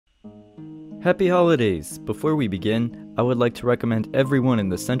Happy holidays! Before we begin, I would like to recommend everyone in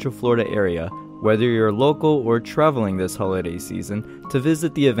the Central Florida area, whether you're local or traveling this holiday season, to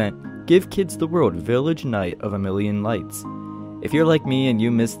visit the event Give Kids the World Village Night of a Million Lights. If you're like me and you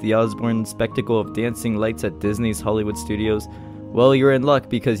missed the Osborne spectacle of dancing lights at Disney's Hollywood Studios, well, you're in luck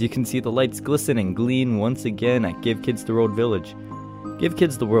because you can see the lights glisten and gleam once again at Give Kids the World Village. Give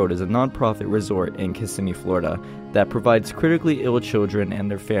Kids the World is a non-profit resort in Kissimmee, Florida, that provides critically ill children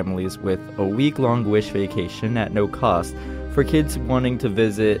and their families with a week-long wish vacation at no cost for kids wanting to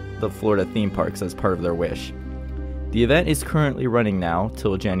visit the Florida theme parks as part of their wish. The event is currently running now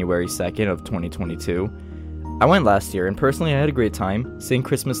till January 2nd of 2022. I went last year and personally I had a great time. Seeing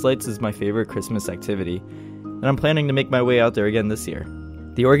Christmas lights is my favorite Christmas activity, and I'm planning to make my way out there again this year.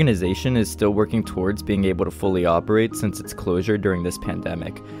 The organization is still working towards being able to fully operate since its closure during this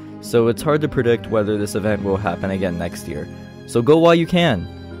pandemic, so it's hard to predict whether this event will happen again next year. So go while you can!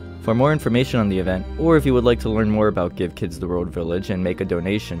 For more information on the event, or if you would like to learn more about Give Kids the World Village and make a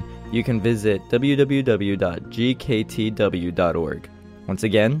donation, you can visit www.gktw.org. Once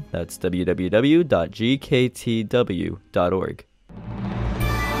again, that's www.gktw.org.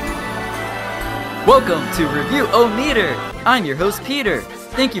 Welcome to Review-O-Meter! I'm your host, Peter.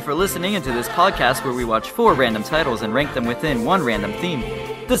 Thank you for listening into this podcast where we watch 4 random titles and rank them within one random theme.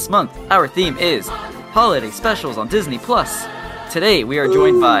 This month, our theme is Holiday Specials on Disney+. Today, we are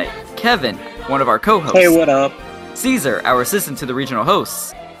joined by Kevin, one of our co-hosts. Hey, what up? Caesar, our assistant to the regional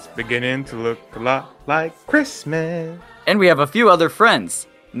hosts. It's beginning to look a lot like Christmas. And we have a few other friends.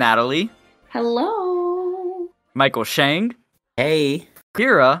 Natalie. Hello. Michael Shang. Hey.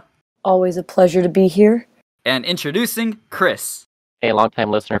 Kira. Always a pleasure to be here. And introducing Chris. Hey, long-time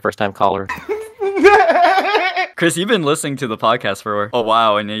listener, first-time caller. Chris, you've been listening to the podcast for a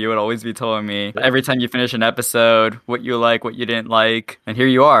while, and you would always be telling me every time you finish an episode what you like, what you didn't like, and here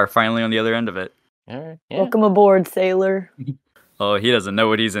you are, finally on the other end of it. All right. Yeah. Welcome aboard, sailor. Oh, he doesn't know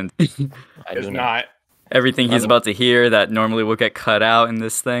what he's in. It's not. Everything he's about to hear that normally will get cut out in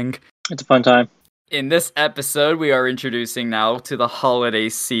this thing. It's a fun time. In this episode, we are introducing now to the holiday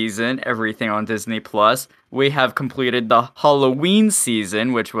season, everything on Disney+. We have completed the Halloween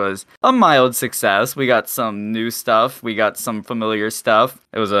season, which was a mild success. We got some new stuff. We got some familiar stuff.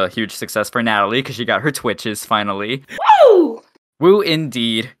 It was a huge success for Natalie because she got her Twitches finally. Woo! Woo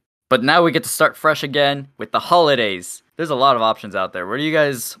indeed. But now we get to start fresh again with the holidays. There's a lot of options out there. What are you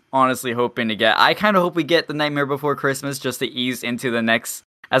guys honestly hoping to get? I kind of hope we get The Nightmare Before Christmas just to ease into the next,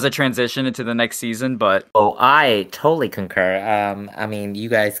 as a transition into the next season, but... Oh, I totally concur. I mean, you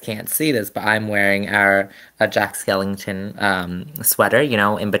guys can't see this, but I'm wearing our Jack Skellington sweater, you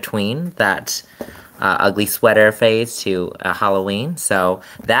know, in between that ugly sweater phase to Halloween. So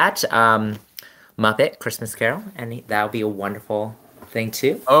that Muppet Christmas Carol, and that would be a wonderful thing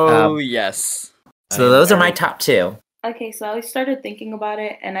too. Oh, yes. So those are my top 2. Okay, so I started thinking about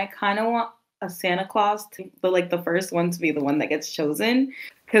it, and I kind of want a Santa Claus to, but like the first one to be the one that gets chosen,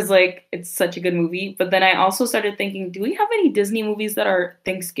 because like it's such a good movie. But then I also started thinking, do we have any Disney movies that are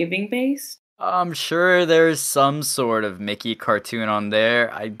Thanksgiving based? I'm sure there's some sort of Mickey cartoon on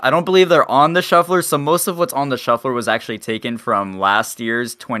there. I don't believe they're on the shuffler, so most of what's on the shuffler was actually taken from last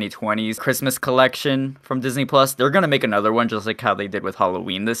year's 2020's Christmas collection from Disney+. They're going to make another one just like how they did with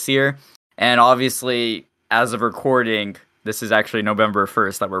Halloween this year. And obviously, as of recording, this is actually November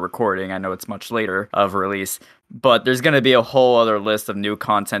 1st that we're recording. I know it's much later of release, but there's going to be a whole other list of new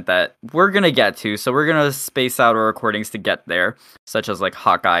content that we're going to get to. So we're going to space out our recordings to get there, such as like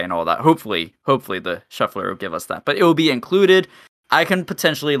Hawkeye and all that. Hopefully the shuffler will give us that, but it will be included. I can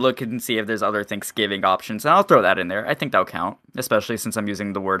potentially look and see if there's other Thanksgiving options, and I'll throw that in there. I think that'll count, especially since I'm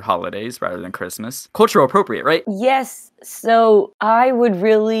using the word holidays rather than Christmas. Cultural appropriate, right? Yes, so I would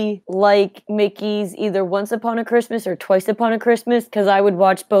really like Mickey's either Once Upon a Christmas or Twice Upon a Christmas, because I would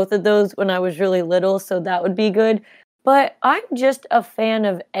watch both of those when I was really little, so that would be good. But I'm just a fan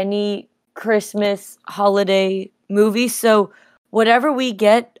of any Christmas holiday movie, so whatever we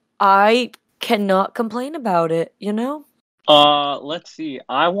get, I cannot complain about it, you know? Let's see.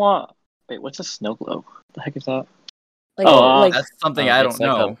 Wait, what's a snow globe? What the heck is that? That's something I don't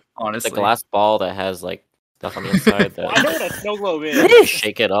know, honestly. It's a glass ball that has like stuff on the inside. That I know what a snow globe is. if you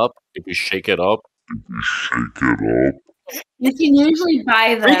shake it up. You can usually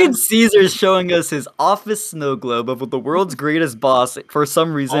buy them. Freaking Caesar's showing us his office snow globe of the world's greatest boss for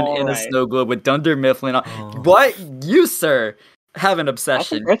some reason in a snow globe with Dunder Mifflin on. What? You, sir, have an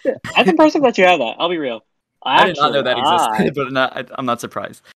obsession. That's impressive that you have that. I'll be real. I did not know that existed, but I'm not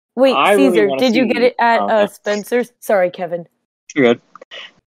surprised. Wait, I really Caesar, wanna did you see- get it at oh. Spencer's? Sorry, Kevin. You're good.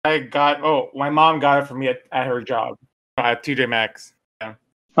 My mom got it for me at her job at TJ Maxx.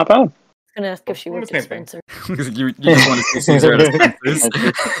 Not bad. gonna ask if she Well, worked at same thing. Spencer. you just want to see Caesar at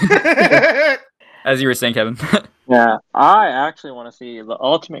Spencer's. As you were saying, Kevin. Yeah, I actually want to see the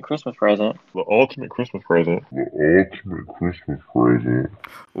ultimate Christmas present. The ultimate Christmas present.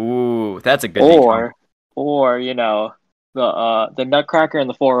 Ooh, that's a good name. Or you know, the Nutcracker in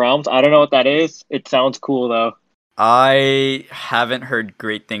the Four Realms. I don't know what that is. It sounds cool though. I haven't heard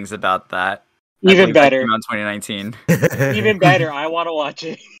great things about that. I Even believe that better. came out in 2019. Even better. I want to watch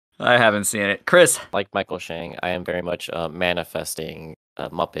it. I haven't seen it. Chris, Like Michael Shang, I am very much manifesting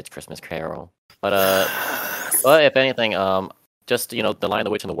Muppets Christmas Carol. But if anything, just the Lion,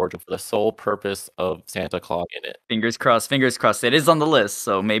 the Witch, and the Wardrobe for the sole purpose of Santa Claus in it. fingers crossed. It is on the list,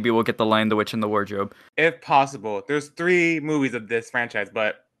 so maybe we'll get The Lion, the Witch, and the Wardrobe. If possible. There's 3 movies of this franchise,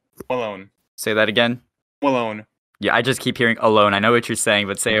 but Home Alone. Say that again. Home Alone. Yeah, I just keep hearing Alone. I know what you're saying,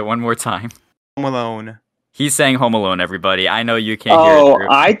 but say it one more time. Home Alone. He's saying Home Alone, everybody. I know you can't hear it. Oh, Drew.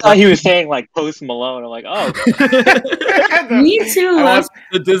 I thought he was saying like Post Malone. I'm like, oh, Me too. I want-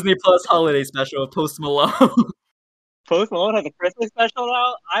 The Disney Plus holiday special of Post Malone. Post Malone has a Christmas special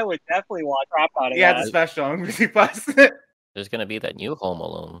now. I would definitely watch crap out of Yeah, that. it's a special on Disney Plus. There's gonna be that new Home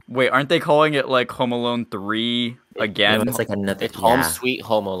Alone. Wait, aren't they calling it like Home Alone 3 again? It's like another. It's Home yeah. Sweet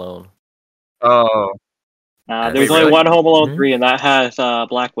Home Alone. Oh, There's Wait, only really? one Home Alone Mhm. 3, and that has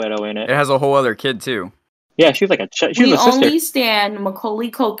Black Widow in it it. has a whole other kid too. Yeah, she was like a she We was a sister. only stand Macaulay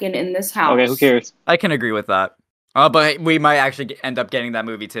Culkin in this house. Okay, who cares? I can agree with that. But we might actually end up getting that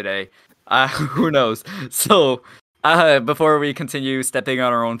movie today. Who knows? So, before we continue stepping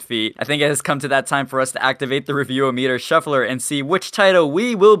on our own feet, I think it has come to that time for us to activate the Review-O-Meter Shuffler and see which title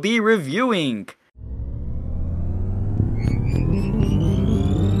we will be reviewing.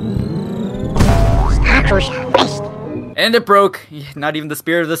 And it broke. Not even the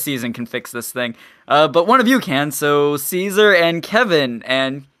spirit of the season can fix this thing. But one of you can, so Caesar and Kevin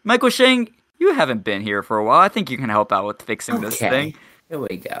and Michael Shang, you haven't been here for a while. I think you can help out with fixing this thing. Here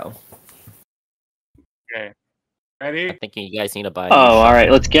we go. Okay. Ready? I think you guys need to buy. Oh, all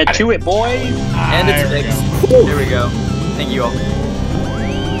right, let's get to it, boys. And it's There we fixed. go. There we go. Thank you all.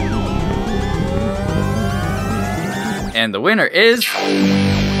 And the winner is What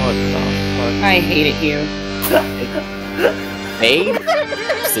the fuck? I hate it here.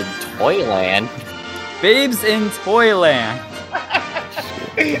 Babes in Toyland. Babes in Toyland.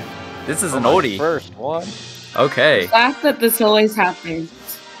 This is an oldie. First one. Okay. The fact that this always happens.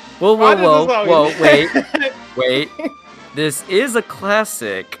 Whoa, Why whoa, does this whoa, always- whoa, wait. This is a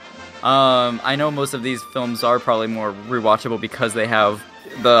classic. I know most of these films are probably more rewatchable because they have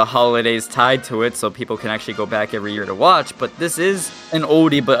the holidays tied to it, so people can actually go back every year to watch. But this is an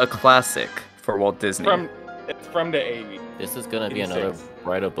oldie, but a classic for Walt Disney. It's from the 80s. This is gonna be another 86.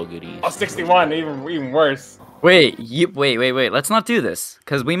 Bride of Boogity. Oh, 61, even worse. Wait. Let's not do this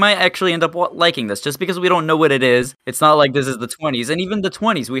because we might actually end up liking this just because we don't know what it is. It's not like this is the 20s, and even the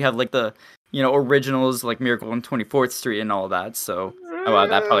 20s we have like the originals like Miracle on 24th Street and all that. So well,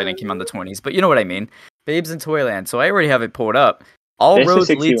 that probably didn't come out in the 20s, but you know what I mean. Babes in Toyland. So I already have it pulled up. All This is roads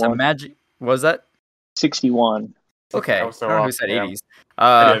lead to 61. magic. Was that 61. okay? That was so I don't know who off, said yeah. 80s.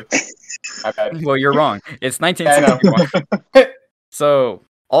 I did. My bad. Well, you're wrong. It's I 1961. know. So,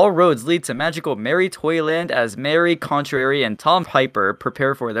 all roads lead to magical Merry Toyland as Mary, Contrary, and Tom Piper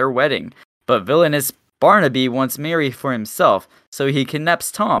prepare for their wedding. But villainous Barnaby wants Mary for himself, so he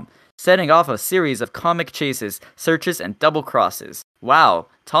kidnaps Tom, setting off a series of comic chases, searches, and double crosses. Wow,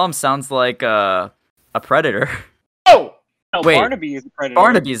 Tom sounds like a predator. Oh! No, Wait. Barnaby is the predator.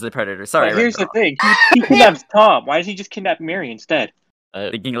 Barnaby is the predator. Sorry, But I read here's that the thing: he kidnaps Tom. Why does he just kidnap Mary instead?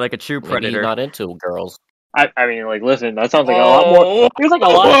 wrong. Thinking like a true Maybe he's predator. not into girls. I mean, like, listen, that sounds like a lot more. There's like a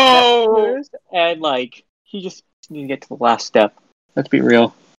lot of Whoa! steps, and like he just need to get to the last step. Let's be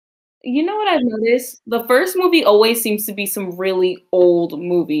real. You know what I've noticed? The first movie always seems to be some really old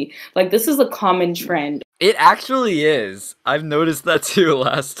movie. Like, this is a common trend. It actually is. I've noticed that too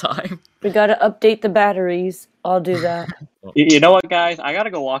last time. We gotta update the batteries. I'll do that. You know what, guys? I gotta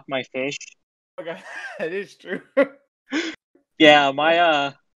go walk my fish. Okay, that is true. Yeah,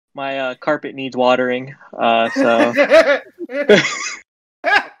 my carpet needs watering. So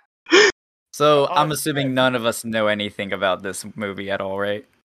So Oh, I'm assuming none of us know anything about this movie at all, right?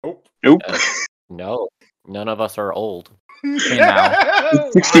 nope. No, none of us are old. Hey now.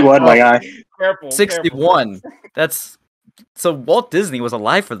 61, my guy. Careful. 61. That's so Walt Disney was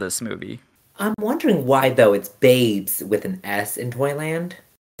alive for this movie. I'm wondering why though it's Babes with an S in Toyland.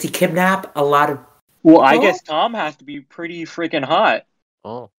 Does he kidnap a lot of? Well, I Oh. guess Tom has to be pretty freaking hot.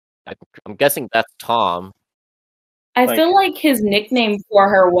 Oh, I'm guessing that's Tom. I Like- feel like his nickname for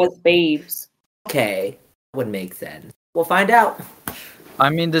her was Babes. Okay, would make sense. We'll find out. I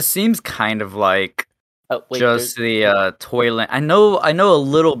mean, this seems kind of like Oh, wait, just the Toyland. I know a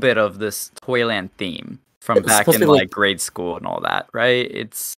little bit of this Toyland theme from It's back supposed in to be like grade school and all that, right?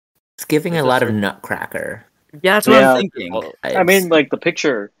 It's giving Is a this lot of right? Nutcracker. Yeah, that's what Yeah. I'm thinking. well, I mean, like the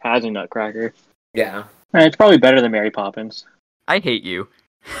picture has a Nutcracker. Yeah. It's probably better than Mary Poppins. I hate you.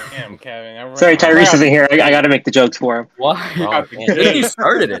 Damn, Kevin. Sorry, Tyrese isn't here. I got to make the jokes for him. Why? Oh, man. He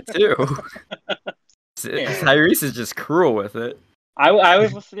started it too. Yeah. Tyrese is just cruel with it. I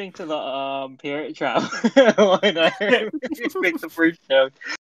was listening to the Parent Trap when I make the first joke.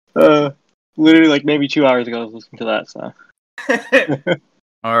 Literally, like maybe 2 hours ago, I was listening to that. So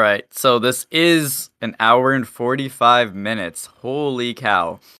All right, so this is an hour and 45 minutes. Holy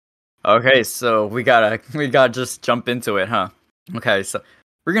cow! Okay, so we gotta just jump into it, huh? Okay, so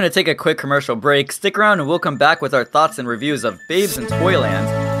we're gonna take a quick commercial break. Stick around, and we'll come back with our thoughts and reviews of Babes in Toyland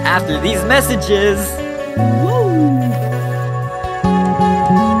after these messages.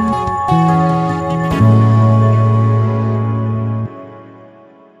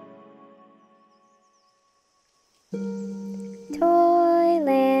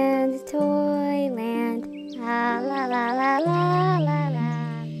 Toyland, Toyland, la la la la la la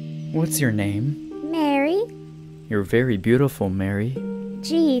la. What's your name? Mary? You're very beautiful, Mary.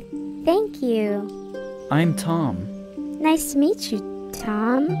 Gee, thank you. I'm Tom. Nice to meet you,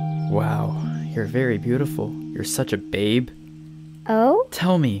 Tom. Wow, you're very beautiful. You're such a babe. Oh?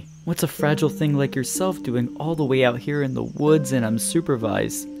 Tell me, what's a fragile thing like yourself doing all the way out here in the woods and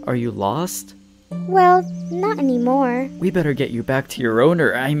unsupervised? Are you lost? Well, not anymore. We better get you back to your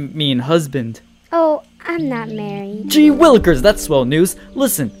owner, I mean husband. Oh, I'm not married. Gee willikers, that's swell news.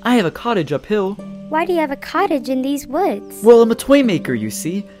 Listen, I have a cottage uphill. Why do you have a cottage in these woods? Well, I'm a toy maker, you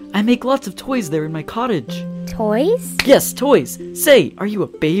see. I make lots of toys there in my cottage. Toys? Yes, toys. Say, are you a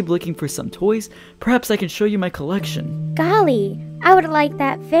babe looking for some toys? Perhaps I can show you my collection. Golly, I would like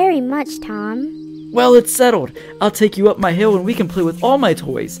that very much, Tom. Well, it's settled. I'll take you up my hill and we can play with all my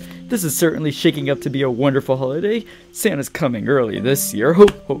toys. This is certainly shaking up to be a wonderful holiday. Santa's coming early this year. Ho,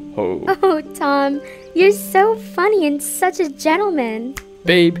 ho, ho. Oh, Tom, you're so funny and such a gentleman.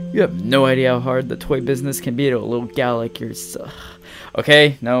 Babe, you have no idea how hard the toy business can be to a little gal like yourself.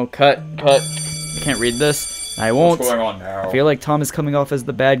 Okay, no, cut. I can't read this. I won't. What's going on now? I feel like Tom is coming off as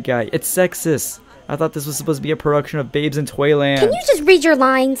the bad guy. It's sexist. I thought this was supposed to be a production of Babes in Toyland. Can you just read your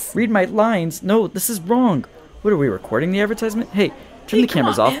lines? Read my lines? No, this is wrong. What are we recording the advertisement? Hey, turn the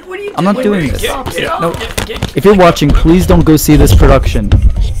cameras off. I'm not doing this. No, if you're watching, please don't go see this production.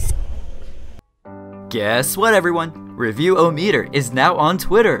 Guess what, everyone? Review-O-Meter is now on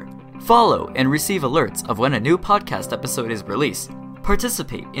Twitter. Follow and receive alerts of when a new podcast episode is released.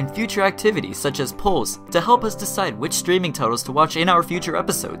 Participate in future activities such as polls to help us decide which streaming titles to watch in our future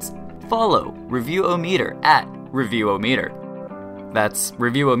episodes. Follow Review-O-Meter at Review-O-Meter. That's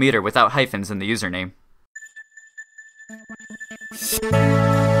Review-O-Meter without hyphens in the username.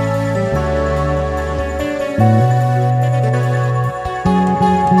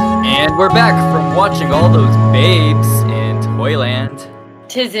 And we're back from watching all those babes in Toyland.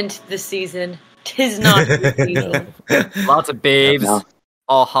 Tisn't the season. Tis not the season. Lots of babes, No.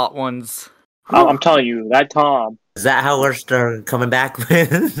 all hot ones. I'm telling you, that Tom. Is that how we're coming back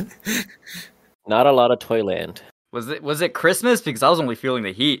with? Not a lot of Toyland. Was it Christmas? Because I was only feeling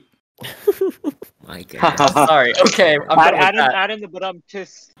the heat. My God. Sorry. Okay, I'm done with that. Add in the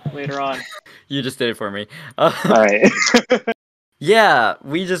tis later on. You just did it for me. All right. Yeah,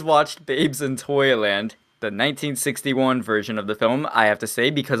 we just watched Babes in Toyland, the 1961 version of the film, I have to say,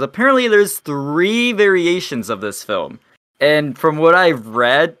 because apparently there's 3 variations of this film. And from what I've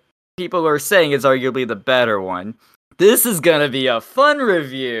read, people are saying it's arguably the better one. This is gonna be a fun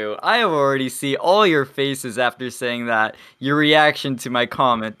review. I have already seen all your faces after saying that, your reaction to my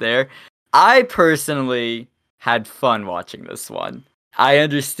comment there. I personally had fun watching this one. I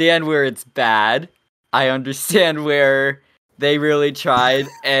understand where it's bad. I understand where they really tried,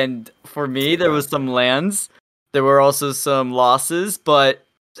 and for me, there was some lands. There were also some losses, but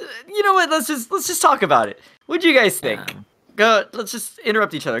you know what? Let's just talk about it. What do you guys think? Go. Let's just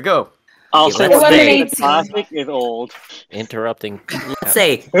interrupt each other. Go. I'll say let's one thing: say- the classic is old. Interrupting. Let's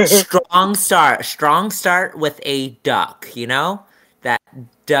say strong start with a duck, you know? That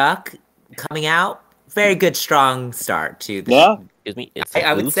duck coming out, very good strong start to the Yeah. Excuse me. It's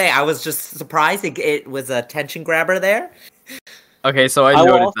I would Booth. say I was just surprised it was a tension grabber there. Okay, so I I will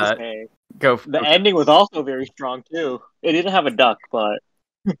noted also that. say Go. the ending was also very strong too. It didn't have a duck, but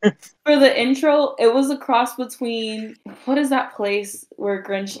For the intro, it was a cross between what is that place where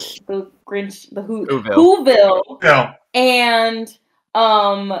Whoville. Whoville No. and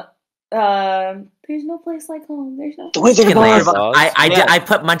There's no place like home. There's no. The Wizard of Munchkin Oz. Land. I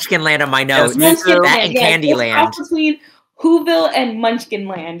put Munchkin Land on my notes. me too. That and Yes, it's Candyland. cross between Whoville and Munchkin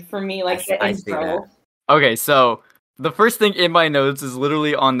Land for me, like the I see intro. Okay, so the first thing in my notes is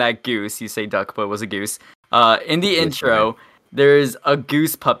literally on that goose. You say duck, but it was a goose. In the intro, there's a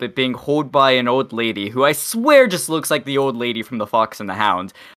goose puppet being held by an old lady who I swear just looks like the old lady from The Fox and the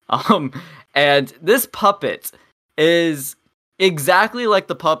Hound. And this puppet is exactly like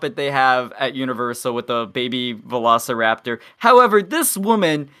the puppet they have at Universal with the baby velociraptor. However, this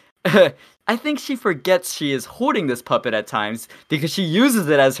woman, I think she forgets she is holding this puppet at times because she uses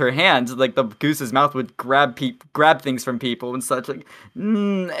it as her hands. Like the goose's mouth would grab things from people and such. Like,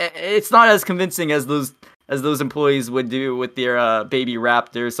 it's not as convincing as those employees would do with their baby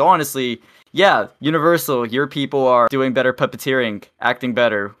raptors. So honestly, yeah, Universal, your people are doing better puppeteering, acting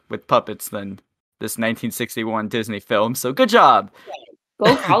better with puppets than this 1961 Disney film. So good job.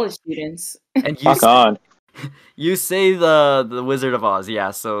 Go college students. And Fuck on. you say the Wizard of Oz,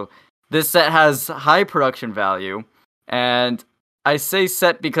 yeah. So this set has high production value, and I say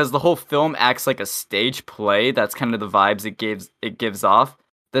set because the whole film acts like a stage play. That's kind of the vibes it gives off.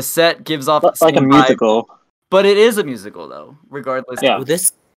 The set gives off the Like a same vibe, musical. but it is a musical though. Regardless, Yeah. Well,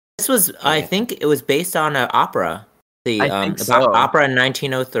 this was, I think it was based on an opera. I think so. Opera in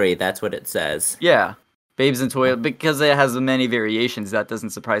 1903. That's what it says. Yeah, Babes in Toyland, because it has many variations. That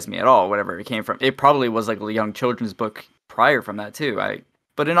doesn't surprise me at all. Whatever it came from, it probably was like a young children's book prior from that too.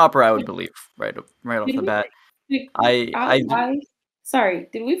 But in opera, I would believe right off the bat. Sorry,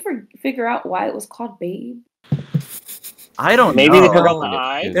 did we figure out why it was called Babe? I don't Maybe know. they forgot the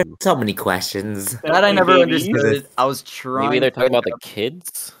I. There's so many questions. That I never Babies. understood. I was trying. Maybe they're talking about to- the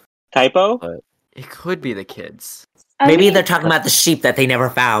kids. Typo? It could be the kids. Maybe they're talking about the sheep that they never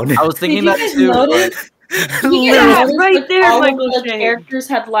found. I was thinking Did that you guys too. notice? Yeah, right there, All Michael of the Shane. characters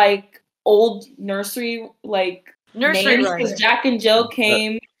had like old nursery Nursery names rhyme. because Jack and Jill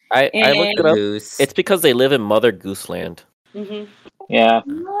came. I looked it up. Goose. It's because they live in Mother Goose Land. Mhm. Yeah.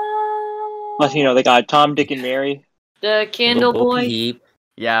 What? Plus, they got Tom, Dick, and Mary. The Candle The Bo Boy. Peep.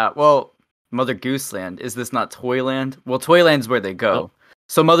 Yeah, well, Mother Goose Land. Is this not Toyland? Well, Toyland's where they go.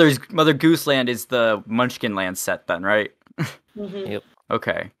 So Mother Goose Land is the Munchkin Land set then, right? Mhm. Yep.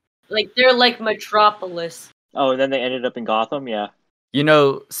 Okay. Like they're like Metropolis. Oh, and then they ended up in Gotham. Yeah.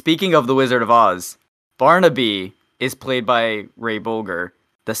 Speaking of the Wizard of Oz, Barnaby is played by Ray Bolger,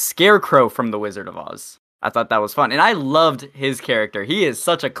 the Scarecrow from the Wizard of Oz. I thought that was fun, and I loved his character. He is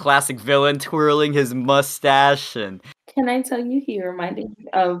such a classic villain, twirling his mustache, and Can I tell you, he reminded me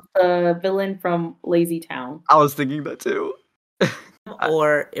of the villain from Lazy Town. I was thinking that too.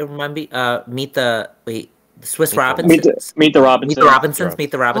 Or it remind me, Meet the Swiss Meet the- Robinsons. Meet the Robinsons.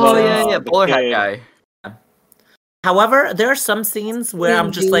 Meet the Robinsons. Oh yeah, bowler hat Yeah. guy. However, there are some scenes where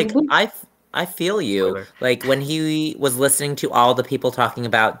I'm just like, Dude. I feel you. Spoiler. Like when he was listening to all the people talking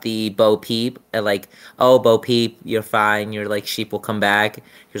about the Bo Peep, like, oh, Bo Peep, you're fine. Your like sheep will come back. He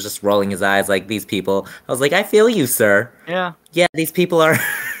was just rolling his eyes like these people. I was like, I feel you, sir. Yeah. Yeah, these people are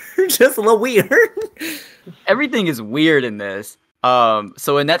just a little weird. Everything is weird in this.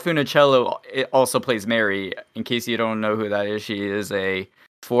 So Annette Funicello also plays Mary. In case you don't know who that is, she is a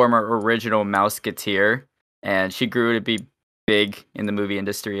former original Mouseketeer, and she grew to be big in the movie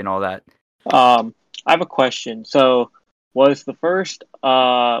industry and all that. I have a question. So, was the first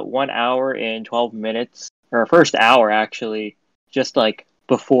 1 hour and 12 minutes, or first hour actually, just like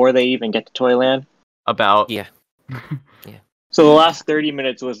before they even get to Toyland? About Yeah. So the last 30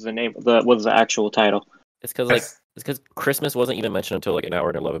 minutes was was the actual title. It's because Christmas wasn't even mentioned until like an hour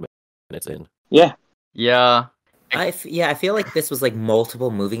and 11 minutes in. Yeah. yeah. I feel like this was like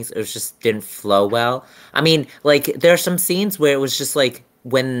multiple movies. It was just didn't flow well. I mean, like there are some scenes where it was just like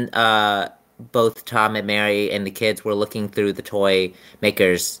when both Tom and Mary and the kids were looking through the toy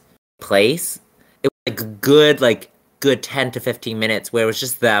maker's place. It was like a good 10 to 15 minutes where it was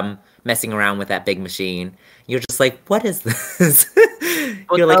just them messing around with that big machine. You're just like, what is this?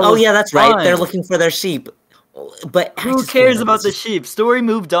 You're like, that oh was yeah, that's right. They're fun. looking for their sheep. But I Who just cares feel about like the sheep? Story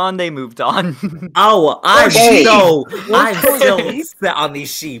moved on, they moved on. Oh, Okay. I'm so set on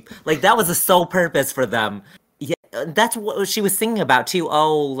these sheep. Like that was the sole purpose for them. Yeah, that's what she was singing about too.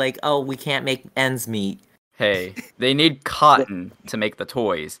 Oh, we can't make ends meet. Hey, they need cotton to make the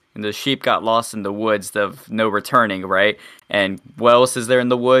toys, and the sheep got lost in the woods of no returning, right? And what else is there in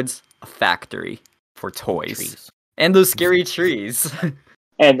the woods? A factory for toys. Trees. And those scary trees.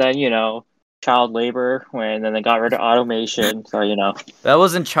 And then, child labor, when then they got rid of automation, so, That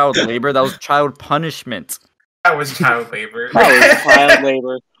wasn't child labor, that was child punishment. That was child labor. that was child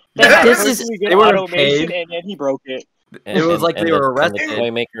labor. Then This first is- we get they were automation, paid. and then he broke it. It was like they were and the arrested.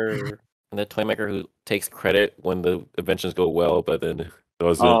 toy maker, and the toy maker who takes credit when the inventions go well, but then it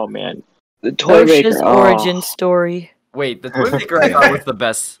doesn't. Oh man, the toy Osha's maker. origin story. Wait, the toy maker I thought was the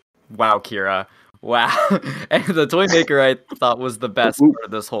best. Wow, Kira. Wow. And the toy maker I thought was the best part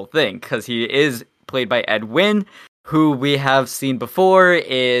of this whole thing because he is played by Ed Wynn, who we have seen before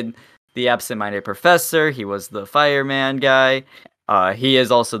in The Absent-Minded Professor. He was the fireman guy. He is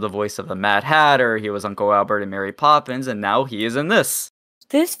also the voice of the Mad Hatter. He was Uncle Albert and Mary Poppins, and now he is in this.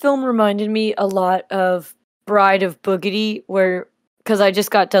 This film reminded me a lot of Bride of Boogity, where because I just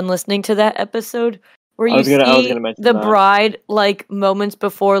got done listening to that episode, where I you was see gonna mention the that. bride like moments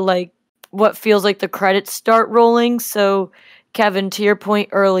before like what feels like the credits start rolling. So, Kevin, to your point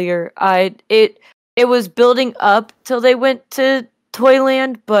earlier, it was building up till they went to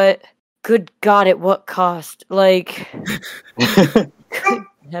Toyland, but good God, at what cost? Like,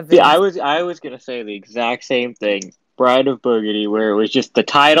 Yeah, I was gonna say the exact same thing. Bride of Boogity, where it was just the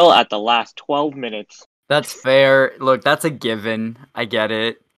title at the last 12 minutes. That's fair. Look, that's a given. I get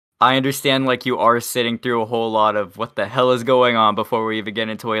it. I understand, like, you are sitting through a whole lot of what the hell is going on before we even get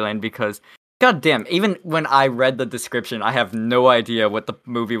into Toyland because, goddamn, even when I read the description, I have no idea what the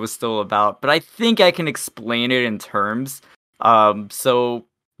movie was still about, but I think I can explain it in terms. So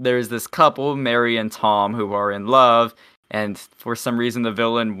there's this couple, Mary and Tom, who are in love, and for some reason the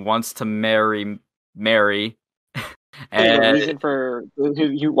villain wants to marry Mary. And the reason for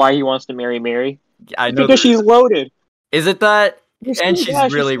why he wants to marry Mary? I know Because she's loaded. Is it that? And she's Yeah,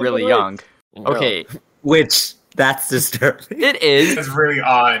 she's really, super really rich. young. Okay, Which that's disturbing. it is. It's really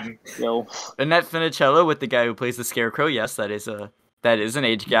odd. Yo. Annette Funicello with the guy who plays the Scarecrow. Yes, that is an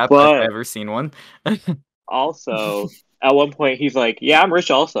age gap if But- I've ever seen one. Also, at one point, he's like, "Yeah, I'm rich."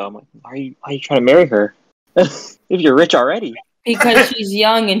 Also, I'm like, "Why are you trying to marry her? If you're rich already." Because she's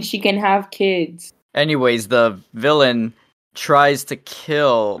young and she can have kids. Anyways, the villain tries to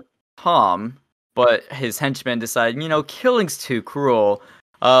kill Tom, but his henchmen decide, killing's too cruel.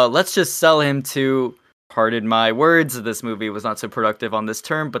 Let's just sell him to, pardon my words, this movie was not so productive on this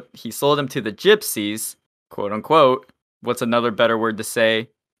term, but he sold him to the gypsies, quote unquote. What's another better word to say?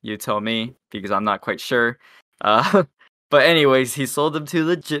 You tell me, because I'm not quite sure. But anyways, he sold them to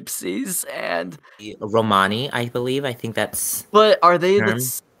the gypsies, and... Romani, I believe. I think that's... But are they term.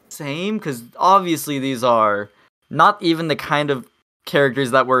 the same? Because obviously these are not even the kind of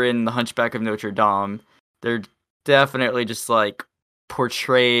characters that were in The Hunchback of Notre Dame. They're definitely just, like,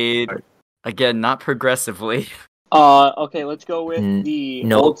 portrayed, again, not progressively. Okay, let's go with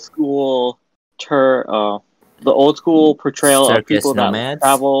the old school the old school portrayal of Circus people nomads?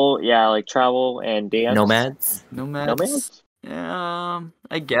 that travel and dance. Nomads? Nomads? Yeah, I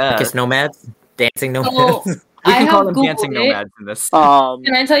I guess. guess nomads? Dancing So, nomads? We I can have call them Googled dancing it. nomads in this.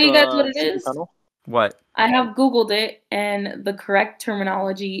 Can I tell you guys what it Secret is? Tunnel? What? I have Googled it, and the correct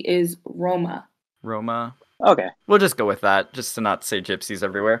terminology is Roma. Roma? Okay. We'll just go with that, just to not say gypsies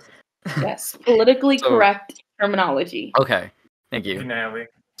everywhere. Yes, politically So- correct terminology. Okay, thank you. Natalie.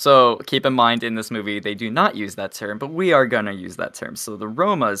 So keep in mind, in this movie, they do not use that term, but we are gonna use that term. So the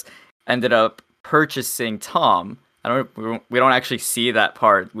Romas ended up purchasing Tom. We don't actually see that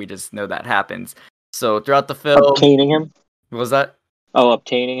part. We just know that happens. So throughout the film, Obtaining him? what was that? Oh,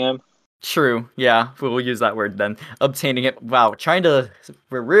 obtaining him? True. Yeah, we'll use that word then. Obtaining it. Wow,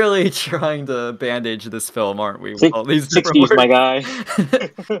 we're really trying to bandage this film, aren't we? With all these different 60s, my words?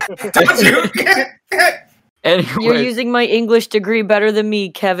 guy. Don't you? Anyway, You're using my English degree better than me,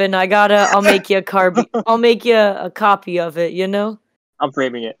 Kevin. I'll make you I'll make you a copy of it, you know? I'm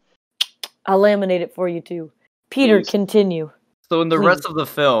framing it. I'll laminate it for you too. Peter, Please. continue. so in the rest of the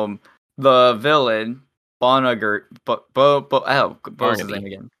film, the villain, what was his name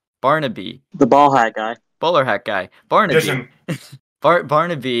again? Barnaby. The ball hat guy. Bowler hat guy. Barnaby. Listen,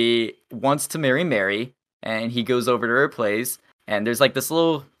 Barnaby wants to marry Mary, and he goes over to her place, and there's like this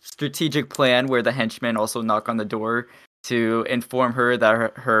little strategic plan where the henchmen also knock on the door to inform her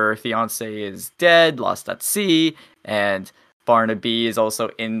that her fiance is dead, lost at sea, and Barnaby is also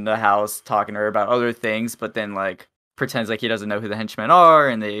in the house talking to her about other things, but then like pretends like he doesn't know who the henchmen are,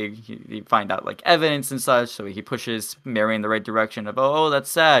 and they find out like evidence and such, so he pushes Mary in the right direction of, oh, that's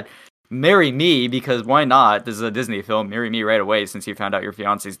sad. Marry me, because why not? This is a Disney film. Marry me right away since you found out your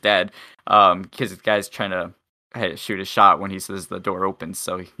fiance's dead. Because this guy's trying to shoot a shot when he says the door opens,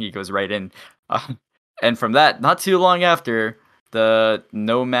 so he goes right in. And from that, not too long after, the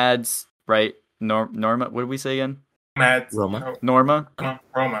nomads, right? Norma, what did we say again? Mads. Roma. Norma?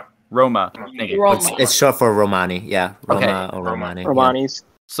 Roma. Thank you. Roma. It's short for Romani, yeah. Roma Okay. or Romani. Romanis.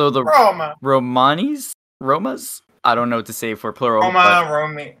 So the Roma. Romas? I don't know what to say for plural. but- Roma.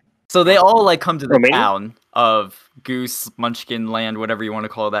 Romy. So they all like come to the Romania? town of Goose Munchkin Land, whatever you want to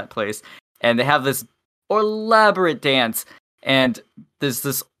call that place, and they have this elaborate dance, and there's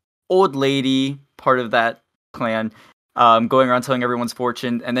this old lady, part of that clan, going around telling everyone's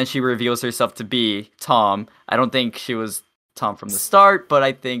fortune, and then she reveals herself to be Tom. I don't think she was Tom from the start, but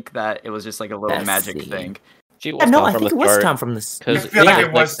I think that it was just like a little magic thing. She was no, Tom I from think the it was start. Tom from the start. Because I feel like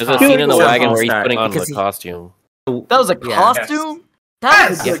it was there's Tom. a scene in the It was wagon Tom where he's start, putting on the because he- costume. That was a Yeah. costume? That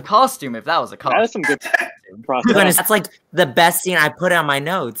was a Yes. good costume if that was a That was costume. some good Goodness, process. that's like the best scene I put on my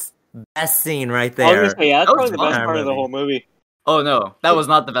notes. Best scene right I there. was gonna say, yeah, that's That probably was the best fun. part of the whole movie. Oh no, that was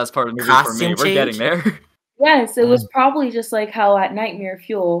not the best part of the movie for me. Costume We're getting change? there. Yes, it was probably just like how at Nightmare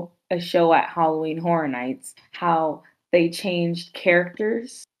Fuel, a show at Halloween Horror Nights, how they changed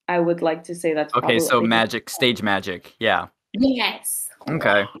characters. I would like to say that's probably Okay, so what they did. magic, stage magic. Yeah. Yes.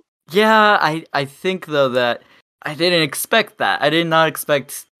 Okay. Yeah, I think though that I didn't expect that. I did not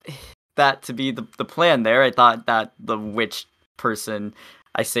expect that to be the plan there. I thought that the witch person,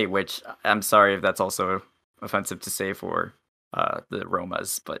 I say witch, I'm sorry if that's also offensive to say for the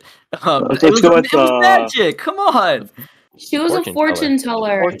Romas, but Let's it was, go with, it was magic. Come on. She was a fortune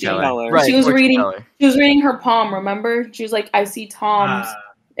teller. Fortune teller. Right, She was fortune reading. teller. She was reading her palm. Remember? She was like, "I see Tom's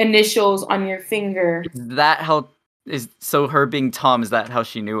initials on your finger." Is that how is so her being Tom, is that how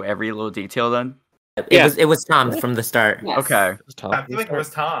she knew every little detail then? It was Tom from the start. Yes. Okay. I feel like it was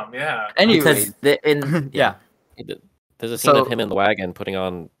Tom. Yeah. Anyway, Because yeah. There's a scene So- of him in the wagon putting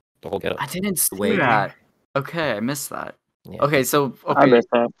on the whole getup. I didn't see Wait. that. Okay, I missed that. Yeah. Okay, so I missed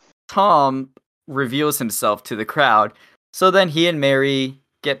that. Tom reveals himself to the crowd. So then he and Mary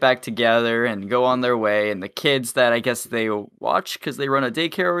get back together and go on their way. And the kids that I guess they watch because they run a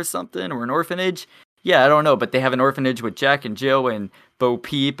daycare or something or an orphanage. Yeah, I don't know, but they have an orphanage with Jack and Jill and Bo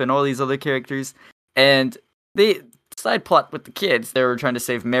Peep and all these other characters. And they side plot with the kids. They were trying to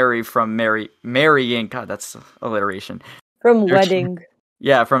save Mary from marrying. God, that's alliteration. From They're wedding.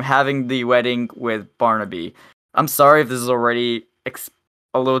 Yeah, from having the wedding with Barnaby. I'm sorry if this is already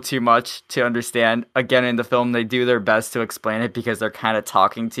a little too much to understand. Again, in the film, they do their best to explain it because they're kind of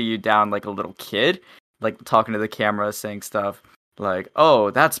talking to you down like a little kid, like talking to the camera, saying stuff like,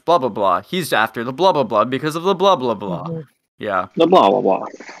 "Oh, that's blah blah blah. He's after the blah blah blah because of the blah blah blah." Mhm. Yeah, The blah blah blah.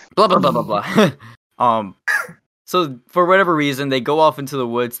 blah blah blah blah blah. So for whatever reason, they go off into the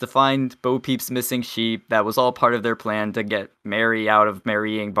woods to find Bo Peep's missing sheep. That was all part of their plan to get Mary out of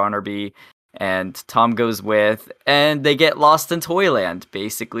marrying Barnaby. And Tom goes with, and they get lost in Toyland,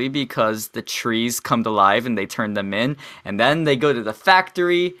 basically, because the trees come to life and they turn them in. And then they go to the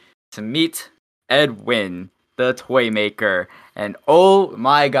factory to meet Edwin, the toy maker. And oh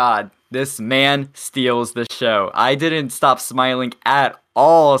my god, this man steals the show. I didn't stop smiling at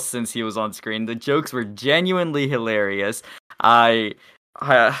all since he was on screen. The jokes were genuinely hilarious.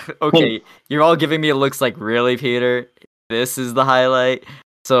 Okay, you're all giving me looks like, really, Peter? This is the highlight?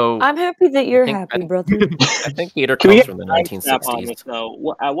 So I'm happy that you're think- happy, brother. I think Peter Can we comes get from the a timestamp on 1960s. this,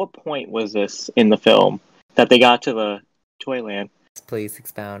 though? At what point was this in the film that they got to the Toyland? Please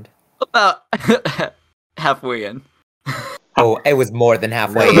expound. about halfway in. Oh, it was more than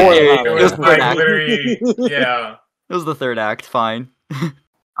halfway. More in. than It halfway. was It was like third literally, yeah. It was the third act, fine.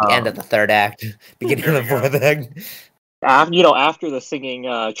 End of the third act, beginning of the fourth act. After the singing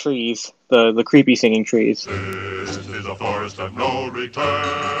trees, the creepy singing trees. This is a forest of no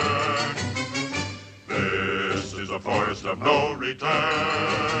return. This is a forest of no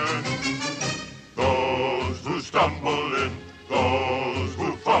return. Those who stumble in, those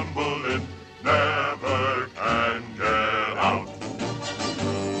who fumble in, never can get out.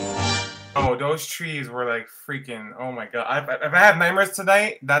 Oh, those trees were like freaking. Oh my god! If I have nightmares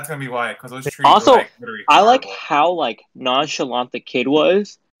tonight, that's gonna be why. Because those trees. Also, were, like, literally I like horrible. how nonchalant the kid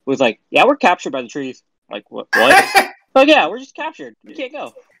was. Was like, yeah, we're captured by the trees. Like what? What? Like yeah, we're just captured. We can't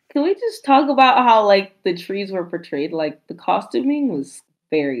go. Can we just talk about how like the trees were portrayed? Like the costuming was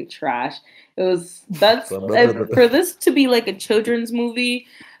very trash. It was for this to be like a children's movie.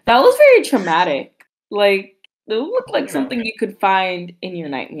 That was very traumatic. Like it looked like something you could find in your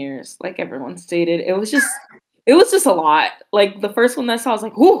nightmares. Like everyone stated, it was just a lot. Like the first one that I saw, I was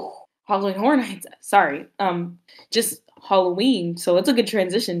like, "Whoo, Halloween Horror Nights." Sorry, just Halloween. So it's a good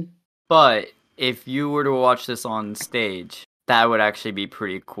transition. But if you were to watch this on stage, that would actually be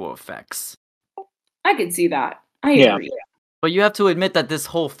pretty cool effects. I could see that. I Yeah. agree. But you have to admit that this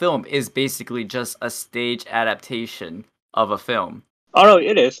whole film is basically just a stage adaptation of a film. Oh no,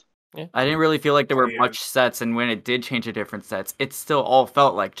 it is. I didn't really feel like there were Yeah. much sets, and when it did change to different sets, it still all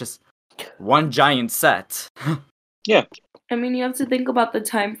felt like just one giant set. I mean, you have to think about the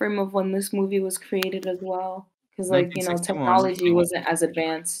time frame of when this movie was created as well, because like 1961. technology wasn't as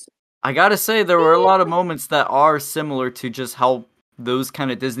advanced. I gotta say, there were a lot of moments that are similar to just how those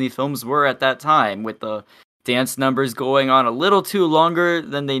kind of Disney films were at that time, with the dance numbers going on a little too longer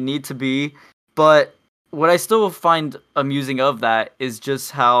than they need to be. But what I still find amusing of that is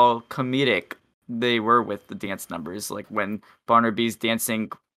just how comedic they were with the dance numbers. Like when Barnaby's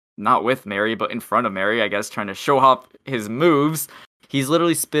dancing, not with Mary, but in front of Mary, I guess, trying to show off his moves. He's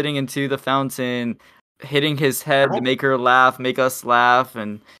literally spitting into the fountain, hitting his head to make her laugh, make us laugh,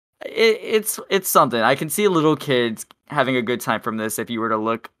 and it's something. I can see little kids having a good time from this if you were to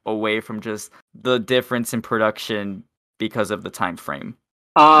look away from just the difference in production because of the time frame.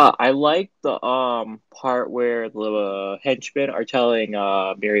 I like the part where the henchmen are telling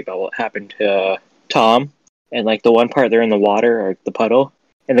Mary about what happened to Tom, and like the one part they're in the water or the puddle,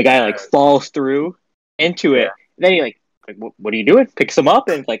 and the guy like falls through into it. And then he like what are you doing? Picks him up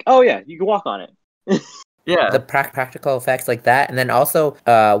and it's like, oh yeah, you can walk on it. Yeah, the practical effects like that, and then also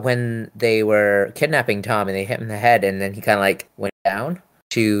when they were kidnapping Tom and they hit him in the head, and then he kind of like went down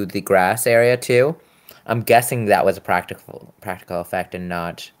to the grass area too. I'm guessing that was a practical effect and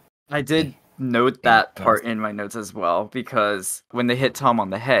not. I did note that part in my notes as well, because when they hit Tom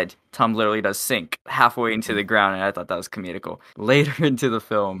on the head, Tom literally does sink halfway into the ground, and I thought that was comical. Later into the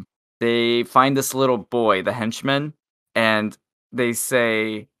film, they find this little boy, the henchman, and they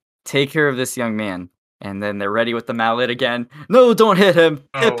say, "Take care of this young man." And then they're ready with the mallet again. No, don't hit him.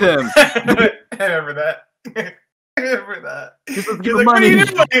 Hit him. I remember that. I remember that. He's like, what are you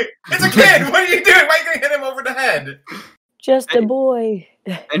doing? It's a kid. What are you doing? Why are you going to hit him over the head? Just a boy.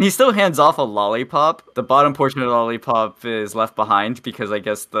 And he still hands off a lollipop. The bottom portion of the lollipop is left behind because I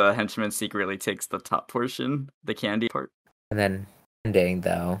guess the henchman secretly takes the top portion, the candy part. And then ending,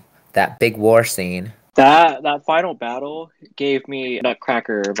 though, that big war scene. That final battle gave me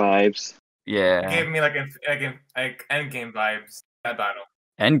Nutcracker vibes. Yeah. It gave me like Endgame vibes. That battle.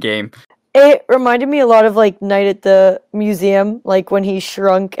 Endgame. It reminded me a lot of like Night at the Museum, like when he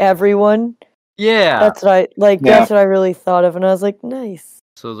shrunk everyone. Yeah. That's what I really thought of, and I was like, nice.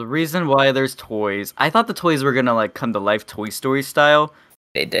 So the reason why there's toys, I thought the toys were gonna like come to life Toy Story style.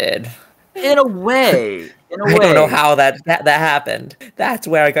 They did. In a way. I don't know how that happened. That's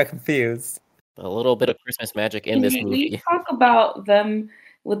where I got confused. A little bit of Christmas magic in this movie. We talk about them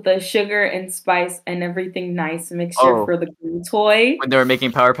with the sugar and spice and everything nice mixture for the glue toy. When they were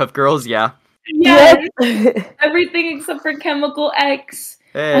making Powerpuff Girls, yeah. Yeah. Everything except for Chemical X.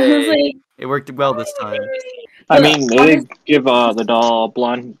 Hey, I was like, it worked well this time. I mean, they did give the doll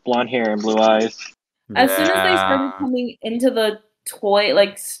blonde hair and blue eyes. As soon as they started coming into the toy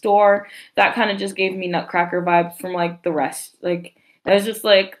like store, that kind of just gave me Nutcracker vibes from like the rest. Like I was just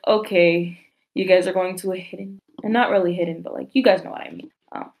like, okay, you guys are going to a hidden, and not really hidden, but like you guys know what I mean.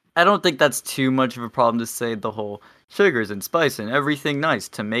 I don't think that's too much of a problem to say the whole sugars and spice and everything nice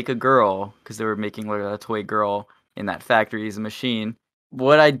to make a girl, because they were making like a toy girl in that factory as a machine.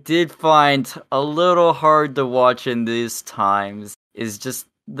 What I did find a little hard to watch in these times is just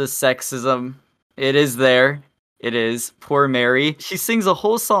the sexism. It is there. It is. Poor Mary. She sings a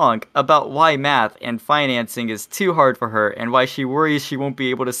whole song about why math and financing is too hard for her and why she worries she won't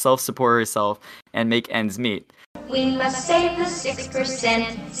be able to self-support herself and make ends meet. We must save the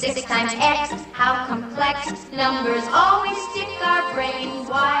 6%. 6 times X, how complex. Numbers always stick our brains.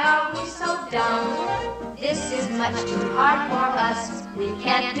 Why are we so dumb? This is much too hard for us. We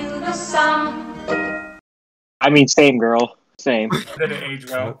can't do the sum. I mean, same girl. Same. Didn't age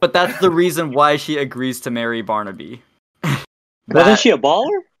well. But that's the reason why she agrees to marry Barnaby. Wasn't she a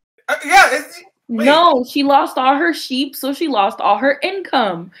baller? Yeah. No, she lost all her sheep, so she lost all her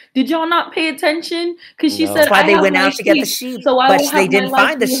income. Did y'all not pay attention? Because she said That's why I they have went my out to get the sheep, so I but will they have didn't my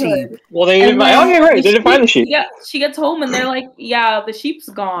find the livelihood. sheep. Well, they didn't. Oh, yeah, right. They didn't find the sheep. Yeah, she gets home and they're like, "Yeah, the sheep's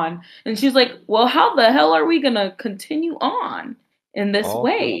gone," and she's like, "Well, how the hell are we gonna continue on in this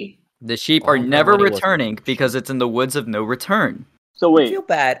way?" The sheep are never returning because it's in the woods of no return. So I wait, feel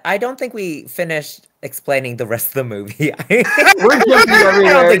bad. I don't think we finished explaining the rest of the movie. We're jumping I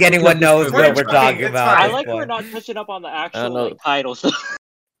everywhere. don't think anyone knows what we're talking It's about. I at this like we're point. not touching up on the I actual don't know. title.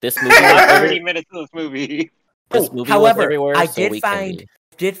 This movie, Like was 30 minutes of this movie. this movie was However, everywhere, I so did we can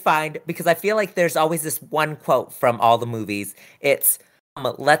be. find because I feel like there's always this one quote from all the movies. It's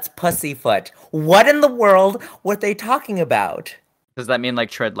 "Let's pussyfoot." What in the world were they talking about? Does that mean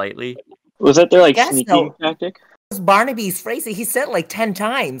like tread lightly? Was that their like Yes, sneaking no. tactic? It was Barnaby's phrase. He said it like 10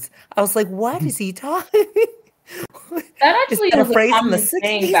 times. I was like, what is he talking? That actually Is that a was a phrase in common the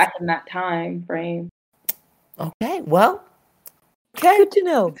thing 60s? back in that time frame. Okay, well, okay. Good to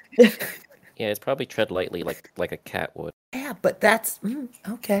know. Yeah, it's probably tread lightly, like a cat would. Yeah, but that's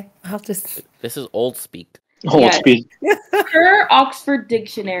okay. I'll just. This is old speak. Oh, Yes. speed. Per Oxford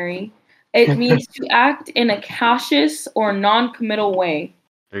Dictionary, it means to act in a cautious or non-committal way.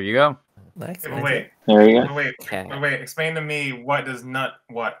 There you go. Nice. Wait, There you go. wait. Explain to me what does nut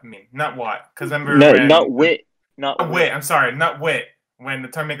what mean? Nut what? Because remember No, when not wit. Not Nut wit. I'm sorry, nut wit. When the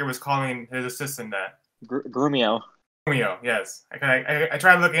Toymaker was calling his assistant that. Grumio. Grumio, yes. I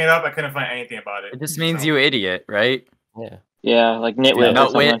tried looking it up. I couldn't find anything about it. It just means you idiot, right? Yeah. Yeah, like nitwit or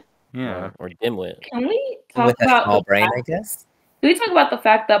something. Nutwit. Yeah. Or dimwit. Can we talk With a about small the brain, fact- I guess. Can we talk about the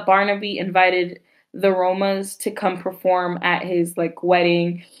fact that Barnaby invited the Romas to come perform at his like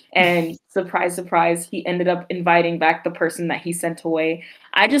wedding, and surprise, surprise, he ended up inviting back the person that he sent away.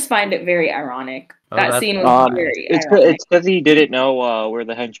 I just find it very ironic. Oh, That that's scene was very ironic. It's because he didn't know where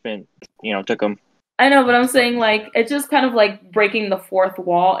the henchman, took him. I know, but I'm saying like it's just kind of like breaking the fourth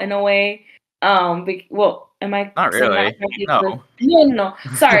wall in a way. Well, am I Not saying really. that correctly? No. No.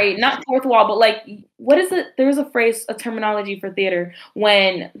 Sorry, not fourth wall, but like, what is it? There's a phrase, a terminology for theater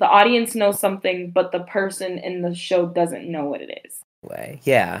when the audience knows something, but the person in the show doesn't know what it is. Way.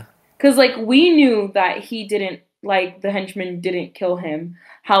 Yeah. Because like we knew that he didn't, like the henchman didn't kill him.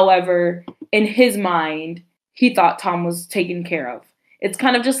 However, in his mind, he thought Tom was taken care of. It's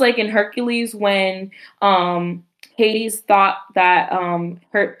kind of just like in Hercules when Hades thought that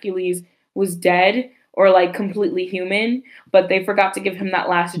Hercules was dead or like completely human, but they forgot to give him that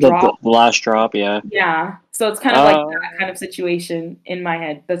last drop. The last drop, yeah. Yeah. So it's kind of like that kind of situation in my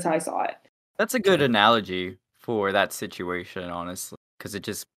head. That's how I saw it. That's a good analogy for that situation, honestly, because it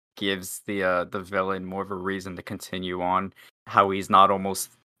just gives the villain more of a reason to continue on. How he's not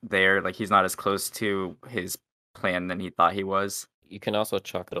almost there, like he's not as close to his plan than he thought he was. You can also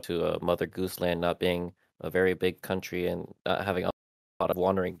chalk it up to Mother Goose Land not being a very big country and not having a lot of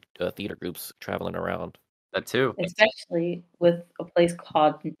wandering theater groups traveling around. That too. Especially with a place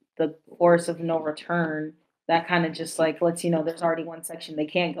called the Forest of No Return. That kind of just like lets you know there's already one section they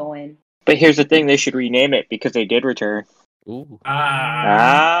can't go in. But here's the thing, they should rename it because they did return. Ooh.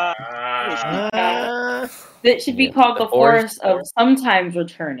 It should be called the Forest of Sometimes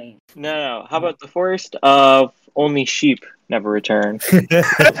Returning. No. How about the Forest of Only Sheep Never Return?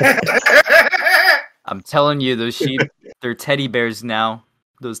 I'm telling you, those sheep, they're teddy bears now.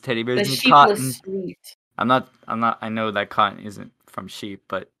 Those teddy bears The need sheep cotton. was sweet. I'm not. I know that cotton isn't from sheep,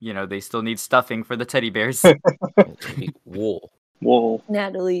 but they still need stuffing for the teddy bears. Wool.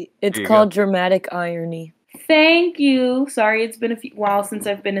 Natalie, it's There you called dramatic irony. Thank you. Sorry, it's been a while since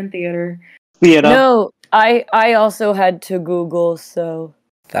I've been in theater. No, I also had to Google, so.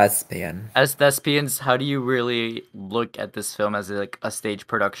 Thespian. As thespians, how do you really look at this film as like a stage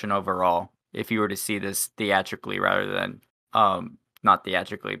production overall? If you were to see this theatrically rather than not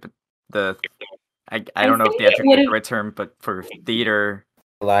theatrically, but I don't know if theatrically is the right term, but for theater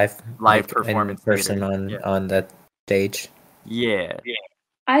live performance person theater. on the stage. Yeah.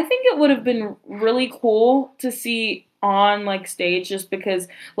 I think it would have been really cool to see on like stage, just because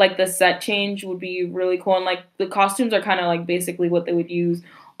like the set change would be really cool, and like the costumes are kind of like basically what they would use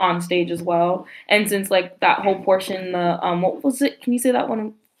on stage as well. And since like that whole portion, the what was it? Can you say that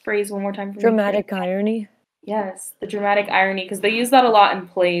one phrase one more time for me? Dramatic irony. Yes, the dramatic irony, because they use that a lot in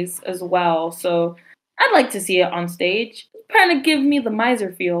plays as well. So I'd like to see it on stage. Kind of give me the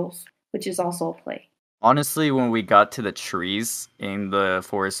Miser feels, which is also a play. Honestly, when we got to the trees in the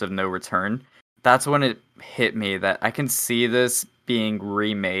Forest of No Return, that's when it hit me that I can see this being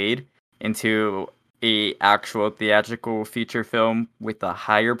remade into a actual theatrical feature film with a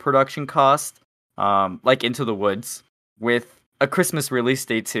higher production cost, like Into the Woods, with a Christmas release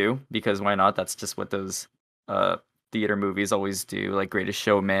date too, because why not? That's just what those theater movies always do, like Greatest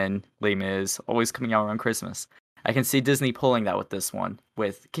Showman, Les Mis, always coming out around Christmas. I can see Disney pulling that with this one.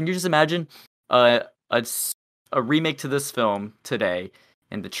 Can you just imagine a remake to this film today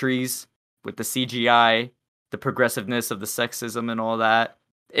in the trees with the CGI, the progressiveness of the sexism and all that?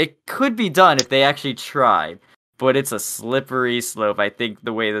 It could be done if they actually tried, but it's a slippery slope. I think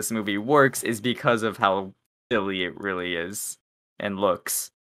the way this movie works is because of how silly it really is and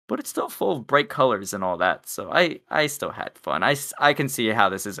looks. But it's still full of bright colors and all that, so I still had fun. I can see how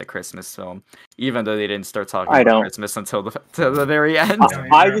this is a Christmas film, even though they didn't start talking about Christmas until the very end.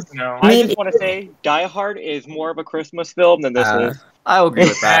 I just want to say, Die Hard is more of a Christmas film than this is. I'll agree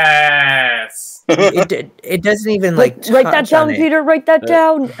with that. Yes. It doesn't even like write that down, Peter. Write that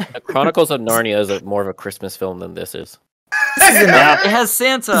down. Chronicles of Narnia is more of a Christmas film than this is. This is It has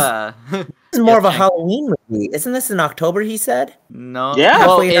Santa. This is more of a Halloween movie. Isn't this in October, he said? No. Yeah.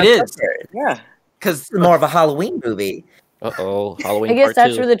 Well, Halfway in it is. October. Yeah. Because It's more of a Halloween movie. Uh-oh, Halloween I guess part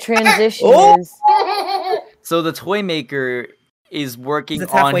that's 2. where the transition Oh! is. So the Toymaker is working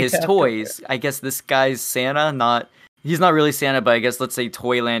It's on halfway his to October. toys. I guess this guy's Santa, he's not really Santa, but I guess let's say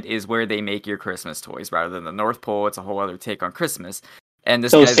Toyland is where they make your Christmas toys rather than the North Pole. It's a whole other take on Christmas. And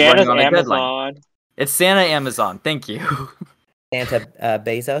this So guy's Santa's running on a deadline. Amazon. It's Santa Amazon. Thank you. Santa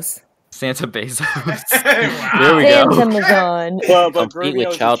Bezos. Santa Bezos. Wow. There we Sans go. Amazon. But Complete with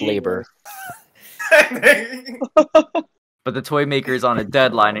Grumio's a child genius. labor. But the toy maker's on a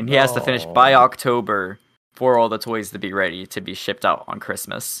deadline, and he has to finish by October for all the toys to be ready to be shipped out on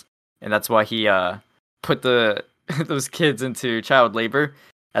Christmas. And that's why he put those kids into child labor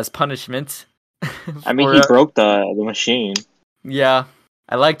as punishment. I mean, for, he broke the machine. Yeah,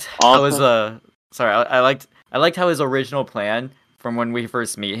 I liked how his Also- I liked how his original plan from when we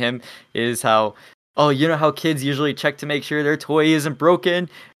first meet him is how, oh, you know how kids usually check to make sure their toy isn't broken.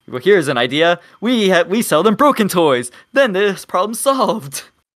 Well, here's an idea. We sell them broken toys. Then this problem's solved.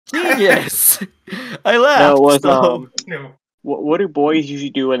 Genius. I laughed. No, it was so- No. what do boys usually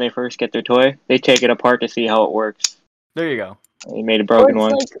do when they first get their toy? They take it apart to see how it works. There you go. They made a broken Or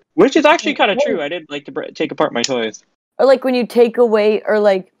one, it's like, which is actually kind of Wait. true. I did like to take apart my toys. or like when you take away, or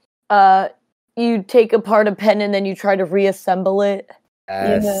like you take apart a pen and then you try to reassemble it.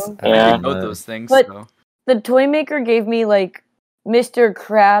 Yes, know? I I Yeah. didn't remember know those things. But- so. The toy maker gave me like Mr.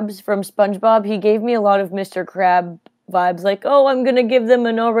 Krabs from SpongeBob. He gave me a lot of Mr. Crab vibes. Like, oh, I'm gonna give them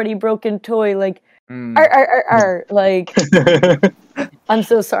an already broken toy. Like, Mm. like. I'm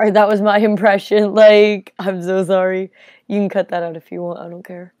so sorry. That was my impression. Like, I'm so sorry. You can cut that out if you want. I don't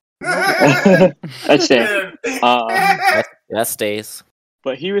care. That's it. That stays.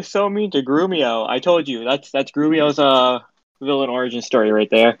 But he was so mean to Grumio. I told you that's Grumio's villain origin story right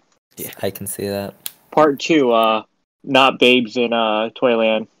there. I can see that. Part 2, not babes in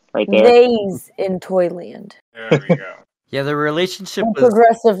Toyland right there. Days in Toyland. There we go. Yeah, the relationship I'm was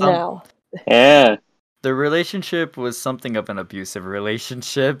progressive some- now. Yeah. The relationship was something of an abusive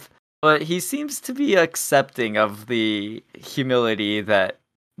relationship, but he seems to be accepting of the humility that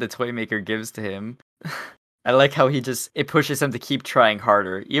the toy maker gives to him. I like how it pushes him to keep trying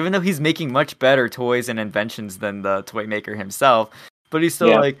harder, even though he's making much better toys and inventions than the toy maker himself. But he's still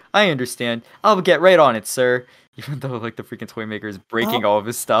Yeah. like, I understand. I'll get right on it, sir. Even though like the freaking toy maker is breaking all of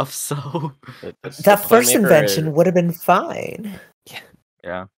his stuff, so That first invention would have been fine.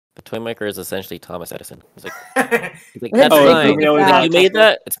 yeah. The toy maker is essentially Thomas Edison. He's like, That's that's Oh, fine. Grumio was Wow. You made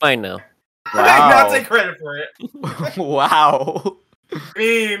that? It's mine now. Not Wow. take credit for it. Wow. I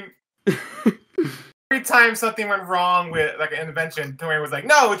mean, every time something went wrong with like an invention, Toei was like,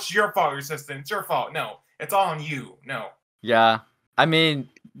 "No, it's your fault, your assistant. It's your fault. No, it's all on you. No." Yeah. I mean,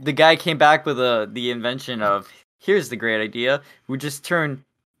 the guy came back with the invention of, here's the great idea. We just turn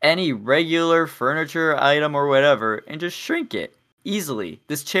any regular furniture item or whatever and just shrink it easily.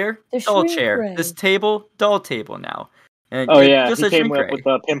 This chair, The doll shrink chair. ray. This table, doll table now. And Oh yeah, just he a came shrink up ray. with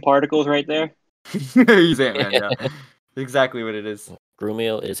the pin particles right there. He's Ant-Man, yeah. Exactly what it is.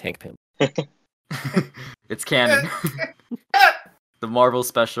 Grumio is Hank Pym. It's canon. The Marvel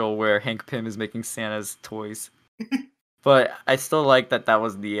special where Hank Pym is making Santa's toys. But I still like that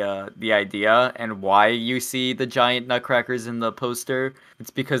was the idea, and why you see the giant nutcrackers in the poster. It's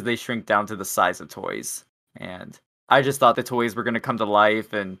because they shrink down to the size of toys. And I just thought the toys were gonna come to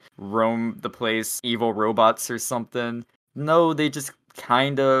life and roam the place, evil robots or something. No, they just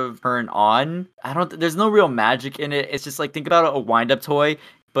kind of turn on. There's no real magic in it. It's just like, think about a wind-up toy,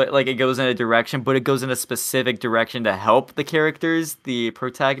 but like it goes in a direction, but it goes in a specific direction to help the characters, the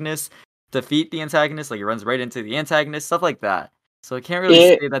protagonists, defeat the antagonist. Like it runs right into the antagonist, stuff like that. So I can't really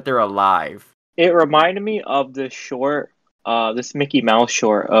say that they're alive. It reminded me of this short, this Mickey Mouse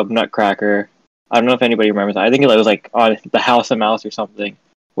short of Nutcracker. I don't know if anybody remembers that. I think it was like on the House of Mouse or something,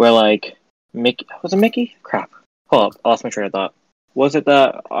 where like Mickey was it Mickey? Crap. Hold up, I lost my train of thought. Was it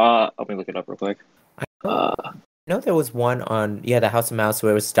that? Let me look it up real quick. No, there was one on the House of Mouse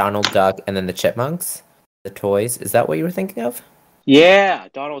where it was Donald Duck and then the Chipmunks, the toys. Is that what you were thinking of? Yeah,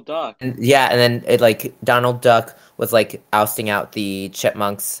 Donald Duck. And then it like Donald Duck was like ousting out the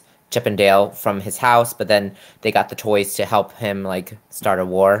Chipmunks, Chip and Dale from his house, but then they got the toys to help him like start a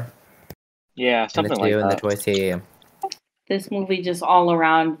war. Yeah, And something the like two and the that. toys. Yeah. This movie just all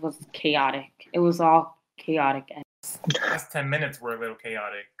around was chaotic. It was all chaotic. Last 10 minutes were a little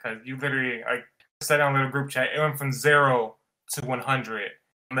chaotic because you literally like said on a little group chat, it went from 0 to 100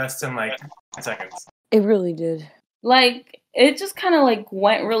 in less than like 10 seconds. It really did. Like, it just kind of like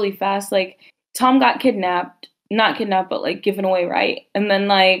went really fast. Like, Tom got kidnapped, not kidnapped, but like given away, right? And then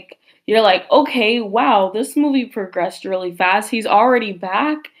like you're like, okay, wow, this movie progressed really fast. He's already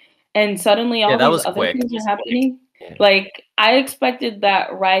back, and suddenly all Yeah, that these was other quick. things are happening. Like, I expected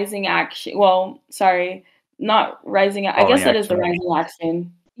that rising action. Well, sorry, not rising. I guess that is the rising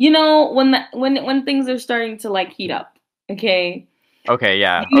action. You know, when things are starting to like heat up. Okay. Okay.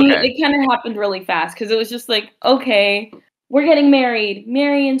 Yeah. It kind of happened really fast because it was just like, okay, we're getting married.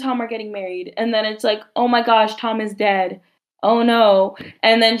 Mary and Tom are getting married, and then it's like, oh my gosh, Tom is dead. Oh no.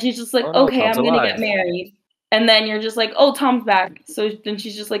 And then she's just like, okay, Tom's I'm gonna alive. get married. And then you're just like, oh, Tom's back. So then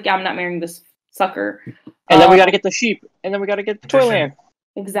she's just like, yeah, I'm not marrying this sucker. And then we gotta get the sheep. And then we gotta get the Toyland.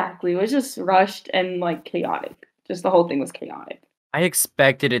 Exactly. It was just rushed and like chaotic. Just the whole thing was chaotic. I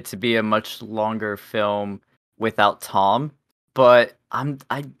expected it to be a much longer film without Tom, but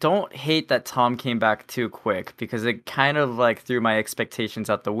I don't hate that Tom came back too quick because it kind of like threw my expectations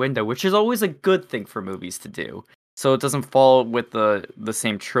out the window, which is always a good thing for movies to do. So it doesn't fall with the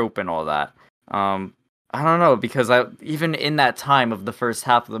same trope and all that. I don't know, because even in that time of the first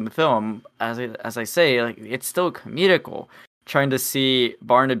half of the film, as I say, like it's still comedical. Trying to see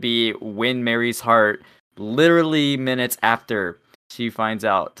Barnaby win Mary's heart literally minutes after she finds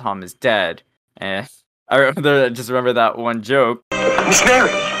out Tom is dead. And I just remember that one joke. Miss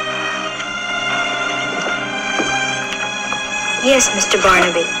Mary! Yes, Mr.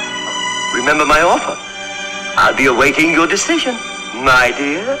 Barnaby. Remember my offer. I'll be awaiting your decision, my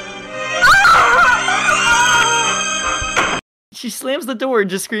dear. She slams the door and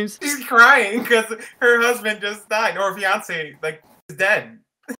just screams. She's crying because her husband just died, or fiance, like, is dead.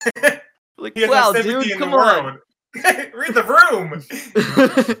 Like, he has wow, no sympathy dude, in come the on. world. Read the room.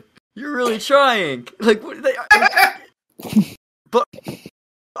 You're really trying. Like, what but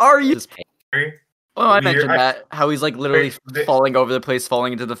are you? Oh, I mentioned that. How he's like literally falling over the place,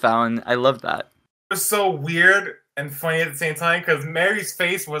 falling into the fountain. I love that. It was so weird and funny at the same time because Mary's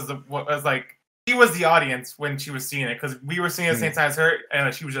face was like she was the audience when she was seeing it because we were seeing it at the same time as her,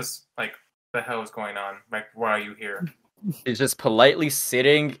 and she was just like, "The hell is going on? Like, why are you here?" She's just politely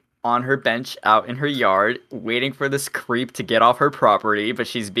sitting on her bench out in her yard, waiting for this creep to get off her property, but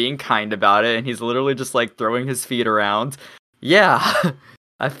she's being kind about it, and he's literally just like throwing his feet around. Yeah,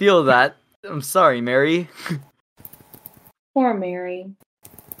 I feel that. I'm sorry, Mary. Poor Mary.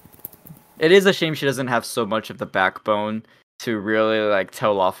 It is a shame she doesn't have so much of the backbone to really like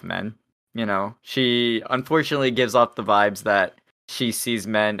tell off men. You know, she unfortunately gives off the vibes that she sees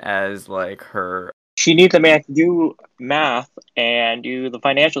men as like her. She needs a man to do math and do the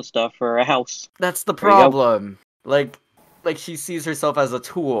financial stuff for a house. That's the problem. Like she sees herself as a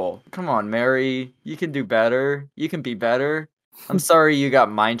tool. Come on, Mary. You can do better. You can be better. I'm sorry you got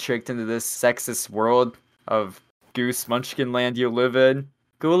mind tricked into this sexist world of Goose Munchkin land you live in.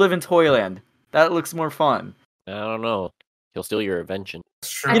 Go live in Toyland. That looks more fun. I don't know. He'll steal your invention.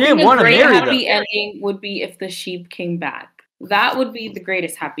 I think the great happy ending would be if the sheep came back. That would be the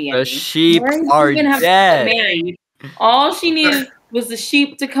greatest happy ending. The sheep Mary's are gonna have to dead. get married. All she needed was the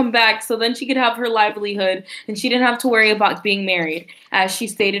sheep to come back so then she could have her livelihood and she didn't have to worry about being married, as she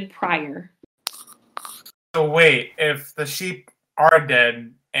stated prior. So wait, if the sheep are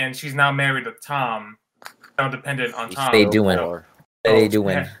dead and she's now married to Tom, now dependent on Tom. They do win. They do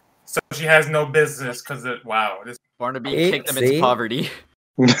win. So she has no business because this Barnaby kicked them into poverty.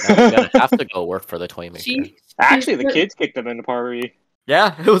 You're gonna have to go work for the toy maker. Actually, the kids kicked them into poverty.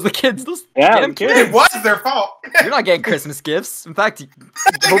 Yeah, it was the kids. Those Yeah, damn the kids. It was their fault. You're not getting Christmas gifts. In fact,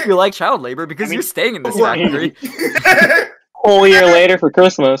 I hope you like child labor because you're staying in this factory. Whole year later for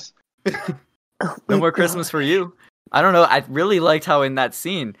Christmas. No more Christmas for you. I don't know. I really liked how in that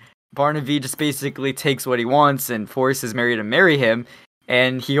scene, Barnaby just basically takes what he wants and forces Mary to marry him,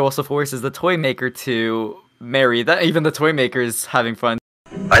 and he also forces the toy maker to marry. That even the toy maker is having fun.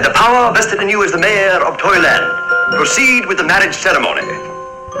 By the power vested in you as the mayor of Toyland, proceed with the marriage ceremony.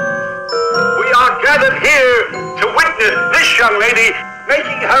 We are gathered here to witness this young lady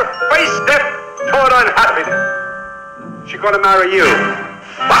making her first step toward unhappiness. She's gonna marry you.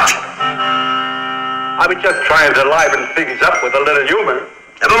 What? I was just trying to liven things up with a little humor.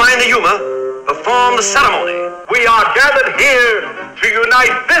 Never mind the humor. Perform the ceremony. We are gathered here to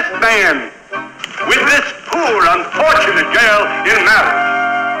unite this man with this poor, unfortunate girl in marriage.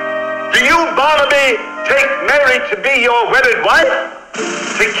 Do you, Barnaby, take Mary to be your wedded wife?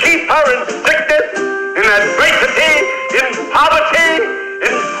 To keep her in sickness, in adversity, in poverty,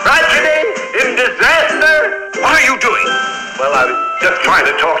 in tragedy, in disaster? What are you doing? Well, I was just trying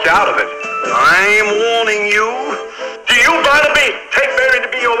to talk you out of it. I'm warning you. Do you, Barnaby, take Mary to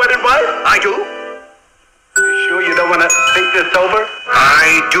be your wedded wife? I do. You sure you don't want to think this over?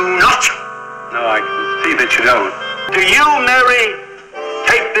 I do not. No, I can see that you don't. Do you, Mary,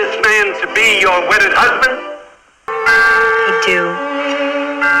 take this man to be your wedded husband? I do.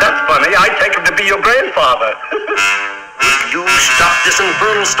 That's funny. I take him to be your grandfather. Will you stop this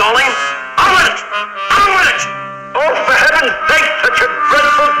infernal stalling? On with it! On with it! heaven's sake, such a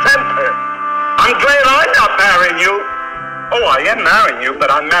dreadful temper. I'm glad I'm not marrying you. Oh, I am marrying you,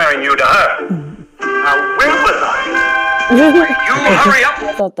 but I'm marrying you to her. Now, where was I? You hurry up.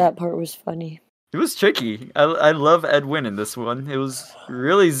 I thought that part was funny. It was tricky. I love Edwin in this one. It was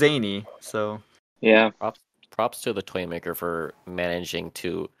really zany. So yeah. Props to the toy maker for managing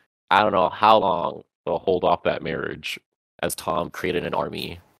to, I don't know how long, to hold off that marriage as Tom created an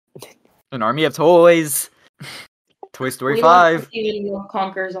army. An army of toys. Toy Story We 5. like Steven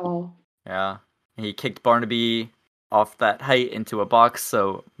conquers all. Yeah. He kicked Barnaby off that height into a box,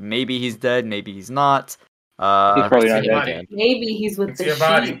 so maybe he's dead, maybe he's not. He's probably not dead. Maybe he's with the See a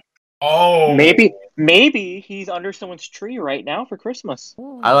body. sheep. Oh. Maybe he's under someone's tree right now for Christmas.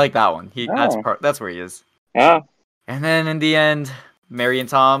 I like that one. Oh. That's where he is. Yeah. And then in the end, Mary and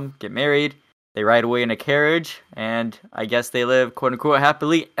Tom get married. They ride away in a carriage, and I guess they live quote unquote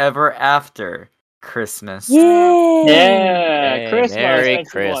happily ever after Christmas. Yay! Yeah, Christmas. Merry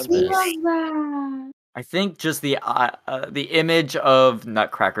Thanks for once. Christmas. I think just the image of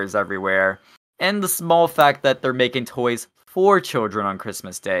nutcrackers everywhere, and the small fact that they're making toys for children on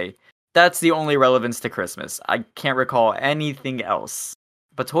Christmas Day. That's the only relevance to Christmas. I can't recall anything else.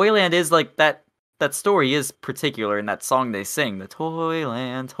 But Toyland is like that. That story is particular in that song they sing, the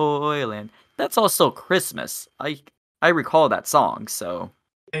Toyland, Toyland. That's also Christmas. I recall that song, so.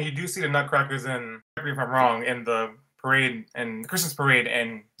 And you do see the Nutcrackers in, correct me if I'm wrong, in the parade and Christmas parade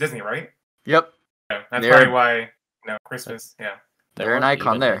in Disney, right? Yep. Yeah, that's They're- probably why, Christmas, yeah. They're an weren't icon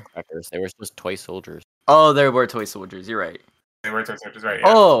even there. Nutcrackers, they were just toy soldiers. Oh, there were toy soldiers. You're right. They were toy soldiers, right?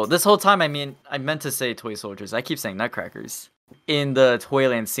 Yeah. Oh, this whole time, I meant to say toy soldiers. I keep saying nutcrackers. In the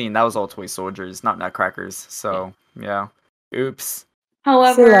Toyland scene, that was all toy soldiers, not nutcrackers. So, yeah. Oops.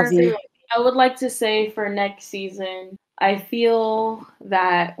 However, lovely. I would like to say for next season, I feel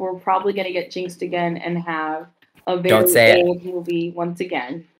that we're probably going to get jinxed again and have a Don't very say it. old movie once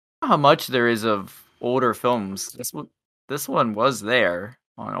again. How much there is of older films. This one was there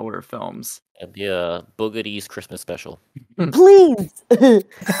on older films. It'd be a Boogady's Christmas special. Please.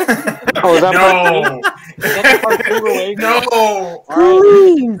 Oh, is that No! Is that part two related? No!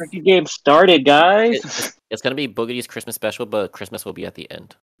 Alright, drinking game started, guys. It's gonna be Boogady's Christmas special, but Christmas will be at the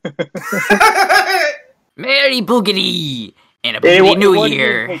end. Merry Boogity! And a It Boogity won't New even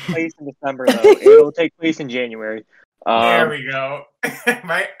Year! take place in December, though. It'll take place in January. There we go.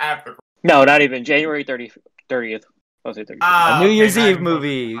 Right after. No, not even. January 30th. I'll say 30th. Ah, A New Year's okay, Eve now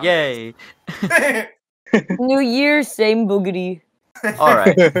movie! Yay! New Year, same boogity.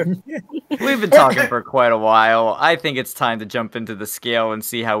 Alright. We've been talking for quite a while. I think it's time to jump into the scale and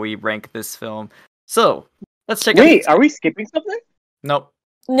see how we rank this film. So, let's check Wait, out. are we skipping something? Nope.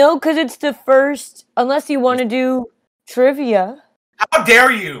 No, because it's the first. Unless you want to do trivia. How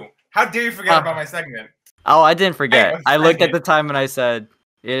dare you? How dare you forget about my segment? Oh, I didn't forget. what's I looked at second? the time and I said,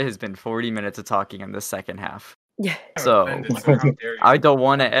 it has been 40 minutes of talking in the second half. Yeah. So, Offended, so how dare you? I don't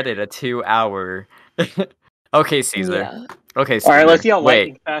want to edit a 2-hour. Okay, Caesar. Yeah. Okay, Caesar. Alright, let's see how Wait.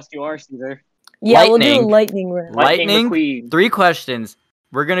 lightning fast you are, Caesar. Yeah, we'll do a Lightning. lightning round. Lightning, McQueen. 3 questions.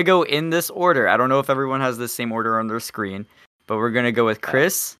 We're going to go in this order. I don't know if everyone has the same order on their screen, but we're going to go with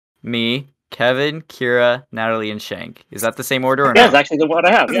Chris, me, Kevin, Kira, Natalie, and Shank. Is that the same order or Yeah, not? it's actually the one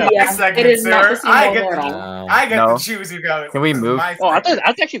I have. Yeah. Yeah, My segment, it is not the sir. same I order get at to- all. I get No. to choose, you guys. Can we This is move? my Oh, segment.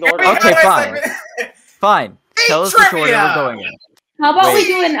 that's actually the order. Can we I have Okay, my fine. segment? Fine. Hey, Tell us which order trivia! we're going in. How about Wait.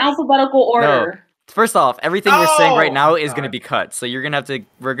 we do it in alphabetical order? First off, everything we're saying right Oh, now is going to God. be cut. So we're going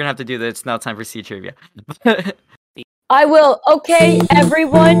to have to do this. It's now time for C trivia. I will. Okay,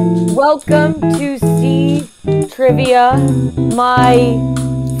 everyone, welcome to C Trivia. My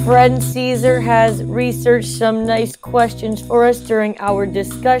friend Caesar has researched some nice questions for us during our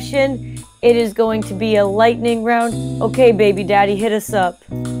discussion. It is going to be a lightning round. Okay, baby daddy, hit us up.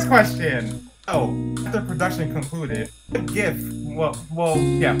 Question. Oh, after production concluded, what gift?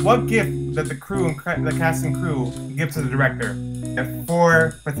 What gift did the crew and the cast and crew give to the director? There are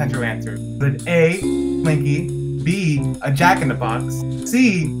 4 potential answers. Did A, Slinky, B, a Jack in the Box,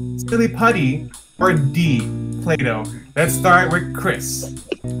 C, Silly Putty, or D, Play-Doh? Let's start with Chris.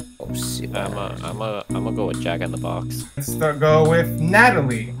 Oh, shoot. I'm gonna go with Jack in the Box. Go with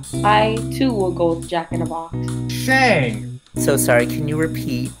Natalie. I too will go with Jack in the Box. Shang. So sorry, can you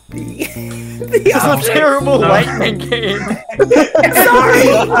repeat the This is a options? terrible No. lightning game. Sorry.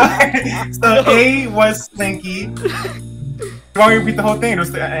 So A was Slinky. You want me to repeat the whole thing?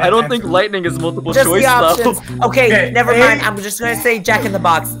 I don't think lightning is multiple Just choice the options. though. Okay, never A- mind. I'm just gonna say Jack in the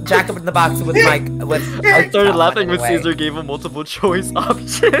Box. Jack up in the box with Mike. With I started laughing when anyway. Caesar gave a multiple choice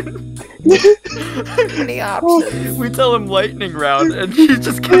option. Many options. We tell him lightning round, and he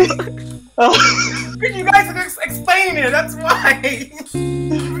just kept. You guys are explaining it. That's why.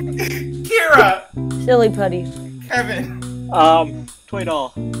 Kira. Silly putty. Kevin. Toy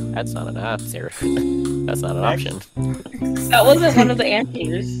doll. That's not an answer. That's not an option. That wasn't one of the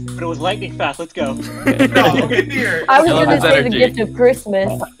answers. But it was lightning fast. Let's go. I was gonna say the gift of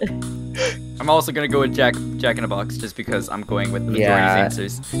Christmas. I'm also gonna go with Jack in a Box just because I'm going with the majority's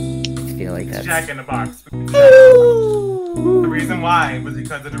answers. I feel like that's Jack in the Box. The reason why was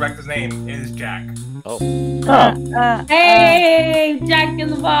because the director's name is Jack. Oh. Hey, Jack in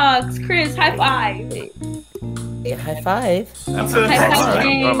the Box. Chris, high five. Yeah, high five. That's High five, Or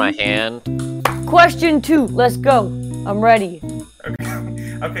James. my hand. Question 2. Let's go. I'm ready.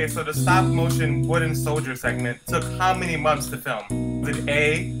 Okay, so the stop motion wooden soldier segment took how many months to film? Was it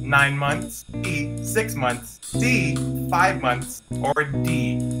A, 9 months, B, 6 months, C, 5 months, or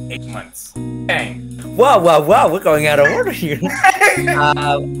D, 8 months? Dang. Whoa, we're going out of order here.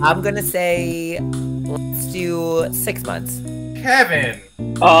 I'm gonna say, let's do 6 months. Kevin.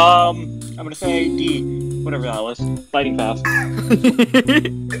 I'm gonna say D. Whatever that was. Lightning fast.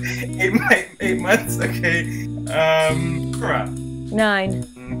 8 months, okay. Kira.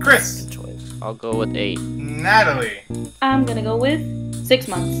 9. Chris. I'll go with 8. Natalie. I'm gonna go with 6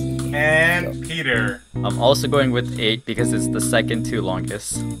 months. And Peter. I'm also going with 8 because it's the second to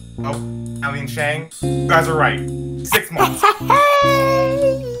longest. Oh, Ali and Shang. You guys are right. 6 months.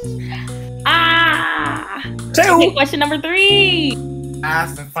 Okay, question number 3.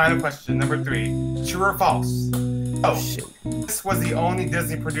 Asked and final question number 3. True or false? Oh, this was the only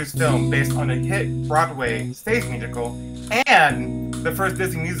Disney-produced film based on a hit Broadway stage musical and the first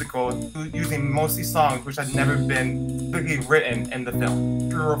Disney musical using mostly songs which had never been really written in the film.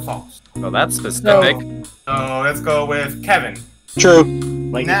 True or false? Well, that's specific. So let's go with Kevin. True.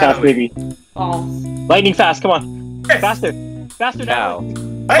 Lightning fast, Natalie. baby. False. Lightning fast. Come on. Chris. Faster. Faster now.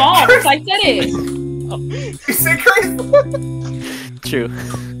 False. I said it. You said Chris. True.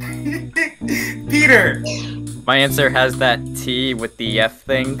 Peter. My answer has that T with the F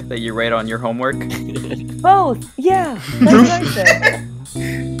thing that you write on your homework. Both. Yeah. That's what I said.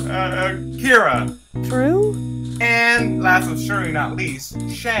 Kira. True. And last but surely not least,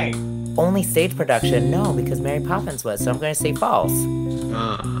 Shane. Only stage production? No, because Mary Poppins was, so I'm gonna say false.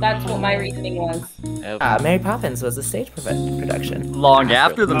 That's what my reasoning was. Mary Poppins was a stage production. Long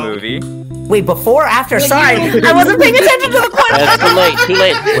after the movie. Wait, before or after? Sorry, I wasn't paying attention to the question. Too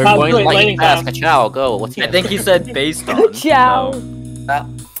late. We're Too going late, lightning fast. fast. Ka-chow, go. What's I think he said based on. Ciao.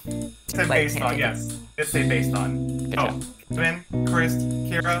 Said based on, yes. It say based on. Oh, Kevin, Chris,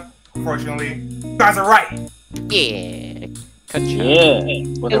 Kira, unfortunately, you guys are right. Yeah. Yeah.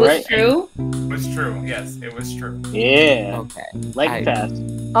 Was It was right? true. It was true. Yes, it was true. Yeah. Okay. Lightning fast.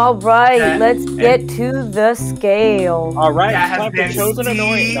 All right, Yeah, let's get to the scale. All right. That has Time for been chosen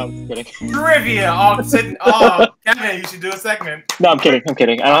annoying. Steve. No, I'm kidding. Trivia. Kevin, you should do a segment. No, I'm kidding. I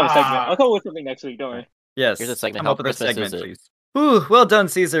don't have a segment. Ah. I'll come up with something next week. Don't worry. Yes. Here's a segment. Come How up with a Christmas segment, is it? please. Ooh, well done,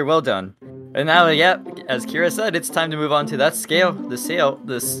 Caesar. Well done. And now, yeah, as Kira said, it's time to move on to that scale. The scale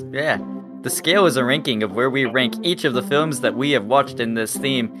is a ranking of where we rank each of the films that we have watched in this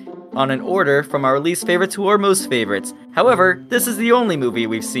theme on an order from our least favorite to our most favorites. However, this is the only movie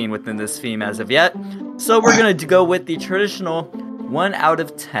we've seen within this theme as of yet, so we're gonna go with the traditional 1 out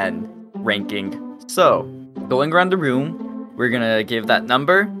of 10 ranking. So, going around the room, we're gonna give that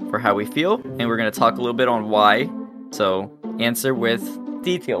number for how we feel, and we're gonna talk a little bit on why. So, answer with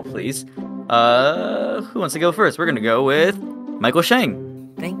detail, please. Who wants to go first? We're gonna go with Michael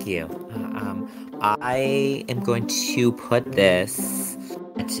Shang. Thank you. I am going to put this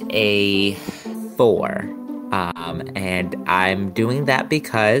at a 4. And I'm doing that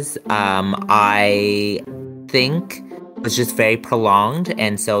because I think it was just very prolonged,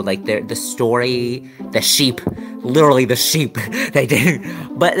 and so like the story, the sheep, they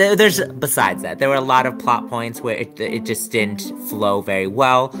didn't. But there's besides that, there were a lot of plot points where it just didn't flow very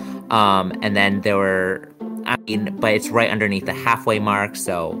well. And then there were, but it's right underneath the halfway mark,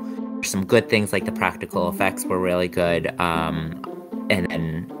 so some good things like the practical effects were really good, and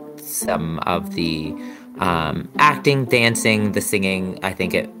then some of the acting, dancing, the singing, I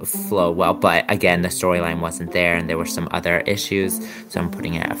think it flowed well, but again, the storyline wasn't there, and there were some other issues, so I'm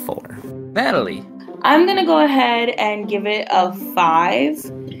putting it at 4. Natalie. I'm gonna go ahead and give it a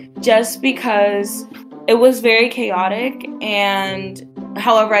 5, just because it was very chaotic, and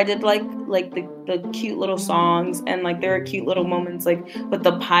however, I did like the cute little songs, and like there were cute little moments like with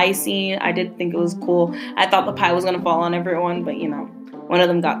the pie scene. I did think it was cool. I thought the pie was gonna fall on everyone, but one of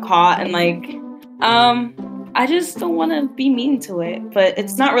them got caught, and I just don't want to be mean to it. But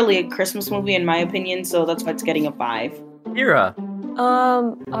it's not really a Christmas movie in my opinion, so that's why it's getting a 5. Kira.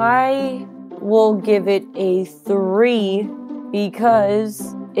 I will give it a 3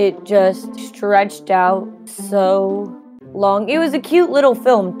 because it just stretched out so long. It was a cute little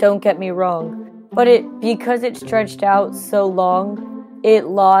film, don't get me wrong, but because it stretched out so long, it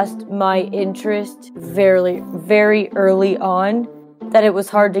lost my interest very, very early on, that it was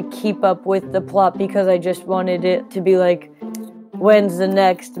hard to keep up with the plot because I just wanted it to be like, when's the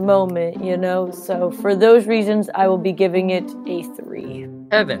next moment, you know? So for those reasons, I will be giving it a 3.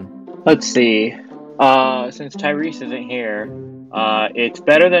 Evan. Let's see. Since Tyrese isn't here, it's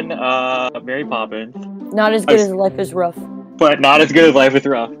better than Mary Poppins, Not as good as Life is Rough. but not as good as Life is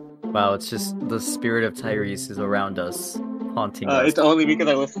Rough. Wow, it's just the spirit of Tyrese is around us, haunting us. It's only because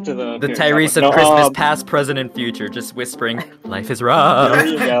I listened to the Tyrese of Christmas, past, present, and future, just whispering, "Life is rough." There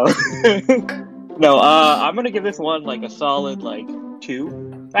you go. No, I'm gonna give this one like a solid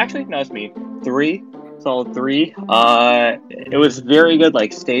 2. Actually, no, it's me. 3. Solid 3. It was very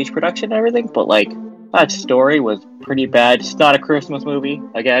good, stage production and everything, but that story was pretty bad. It's not a Christmas movie.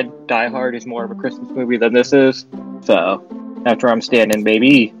 Again, Die Hard is more of a Christmas movie than this is. So that's where I'm standing,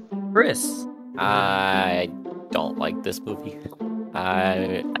 baby. Chris. I don't like this movie.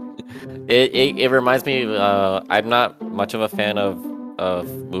 It reminds me. I'm not much of a fan of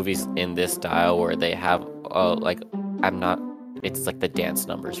movies in this style where they have I'm not. It's like the dance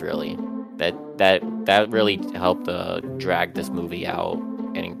numbers really that really helped drag this movie out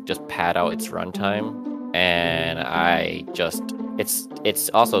and just pad out its runtime. And it's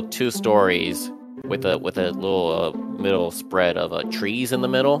also 2 stories with a little middle spread of trees in the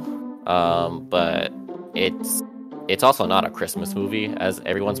middle. But it's also not a Christmas movie, as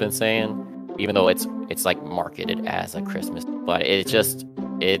everyone's been saying, even though it's marketed as a Christmas. But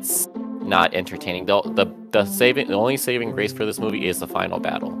it's not entertaining. The only saving grace for this movie is the final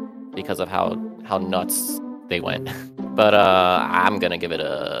battle because of how nuts they went. But I'm gonna give it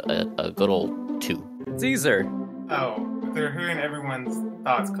a good old 2. Caesar. Oh, they're hearing everyone's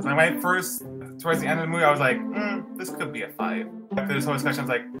thoughts, because when I first, towards the end of the movie, I was like, this could be a 5. After this whole discussion, I was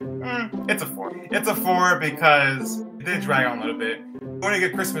like, it's a 4. It's a 4 because it did drag on a little bit. We only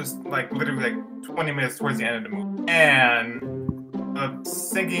get Christmas, literally 20 minutes towards the end of the movie. And the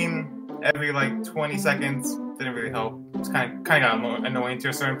singing every 20 seconds didn't really help. It's kind of got annoying to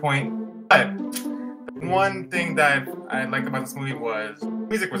a certain point. But one thing that I liked about this movie was the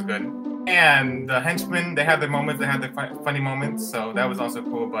music was good. And the henchmen, they had their moments, they had their funny moments, so that was also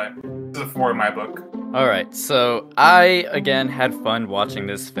cool, but this is a 4 in my book. Alright, so I, again, had fun watching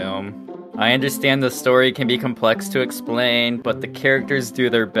this film. I understand the story can be complex to explain, but the characters do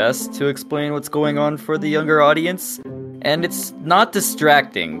their best to explain what's going on for the younger audience, and it's not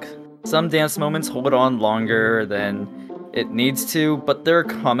distracting. Some dance moments hold on longer than it needs to, but they're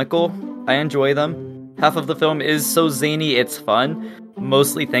comical. I enjoy them. Half of the film is so zany it's fun,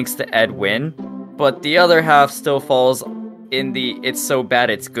 mostly thanks to Ed Wynn, but the other half still falls in the it's so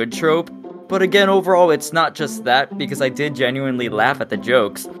bad it's good trope. But again, overall, it's not just that, because I did genuinely laugh at the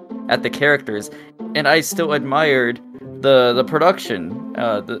jokes, at the characters, and I still admired the production,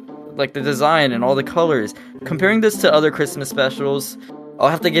 the design and all the colors. Comparing this to other Christmas specials, I'll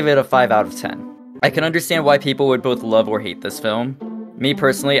have to give it a 5 out of 10. I can understand why people would both love or hate this film. Me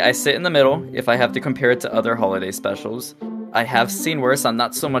personally, I sit in the middle if I have to compare it to other holiday specials. I have seen worse. I'm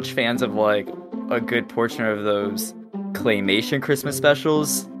not so much fans of a good portion of those claymation Christmas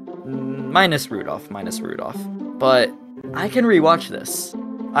specials. Minus Rudolph. But I can rewatch this.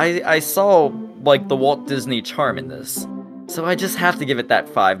 I saw the Walt Disney charm in this. So I just have to give it that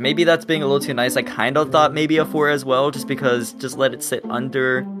 5. Maybe that's being a little too nice. I kind of thought maybe a 4 as well, just let it sit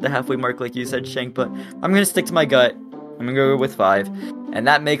under the halfway mark like you said, Shank, but I'm going to stick to my gut. I'm going to go with 5. And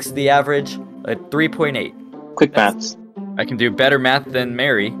that makes the average a 3.8. Quick maths. I can do better math than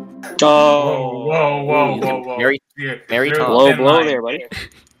Mary. Oh. Whoa. Mary Tom. Blow there, buddy.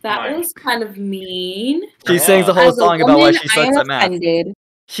 That was kind of mean. She sings a whole As a song about why woman, she I sucks am at math. offended.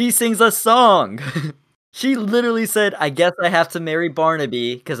 She sings a song. She literally said, I guess I have to marry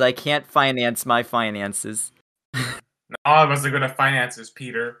Barnaby because I can't finance my finances. All of us are good at finances,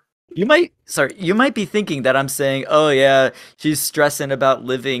 Peter. You might be thinking that I'm saying, oh yeah, she's stressing about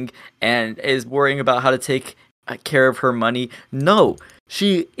living and is worrying about how to take care of her money. No,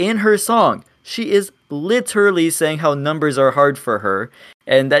 in her song, she is literally saying how numbers are hard for her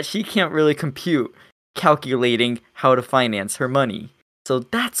and that she can't really calculating how to finance her money. So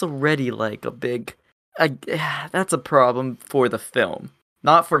that's already a big, that's a problem for the film,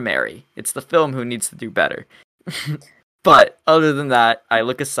 not for Mary. It's the film who needs to do better. But other than that, I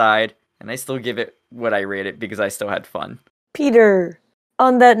look aside and I still give it what I rate it because I still had fun. Peter,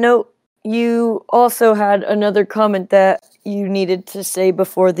 on that note, you also had another comment that you needed to say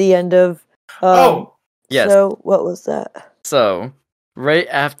before the end of Oh! Yes. So what was that? So, right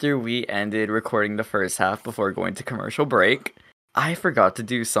after we ended recording the first half before going to commercial break, I forgot to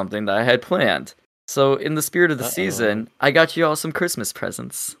do something that I had planned. So, in the spirit of the season, I got you all some Christmas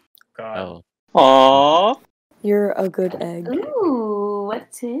presents. God. Aww. You're a good egg. Ooh, what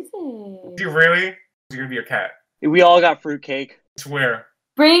is it? You really? You're gonna be a cat. We all got fruitcake. Swear.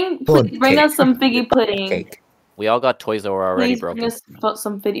 Bring us some figgy pudding. We all got toys that were already Please broken. bring us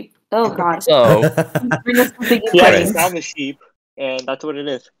some figgy. Oh God. So, bring us some figgy Yeah, pudding. I found the sheep, and that's what it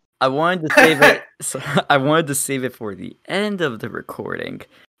is. I wanted to save it. I wanted to save it for the end of the recording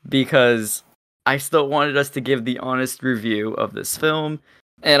because I still wanted us to give the honest review of this film.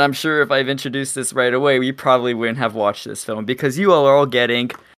 And I'm sure if I've introduced this right away, we probably wouldn't have watched this film because you all are all getting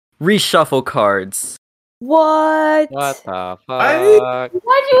reshuffle cards. What? What the fuck? Why'd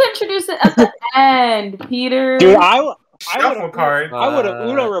you introduce it at the end, Peter? Dude, I would Shuffle card. have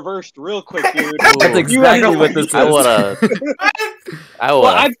Uno reversed real quick, dude. That's exactly what this is. I would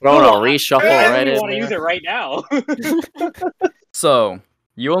have thrown a reshuffle I right really in want to there. use it right now. So,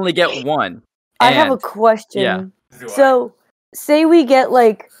 you only get one. I have a And- question. Yeah. So, say we get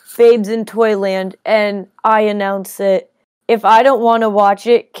like Babes in Toyland and I announce it. If I don't want to watch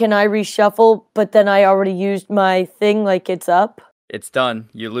it, can I reshuffle? But then I already used my thing, like it's up. It's done.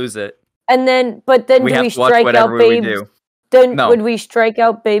 You lose it. And then, but then We do have we to watch strike out whatever we Babes? do. Then No. would we strike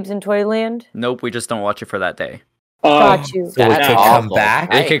out Babes in Toyland? Nope, we just don't watch it for that day. Got you. So it could come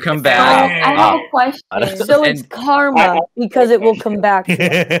back? It could come I back. have a question. So it's karma because it will come back. To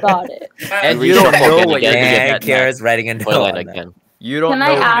us. Got it. And you don't know what you're gonna And get next. Kira's writing a note Toyland on that. again. You don't Can know.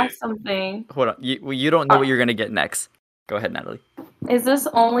 I ask something? Hold on. You don't know what you're gonna get next. Go ahead, Natalie. Is this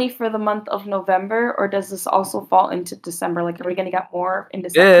only for the month of November, or does this also fall into December? Like, are we gonna get more in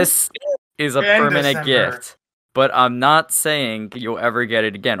December? This is a In permanent December. gift. But I'm not saying you'll ever get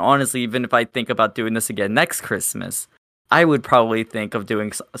it again. Honestly, even if I think about doing this again next Christmas, I would probably think of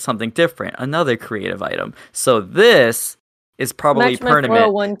doing something different, another creative item. So this is probably Match my permanent.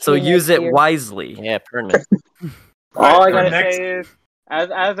 401k So use next it year. wisely. Yeah, permanent. All I gotta Next- say is,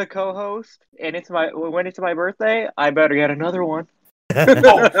 as a co-host, and when it's my birthday, I better get another one.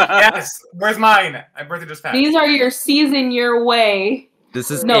 Oh, yes. Where's mine? My birthday just passed. These are your season your way.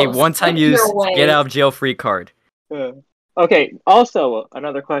 This is No, a one-time stick use, your way. get out of jail free card. Okay. Also,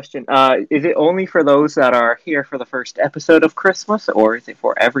 another question: is it only for those that are here for the first episode of Christmas, or is it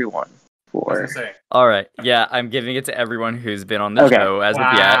for everyone? What's it say? All right, yeah, I'm giving it to everyone who's been on the Okay. show as of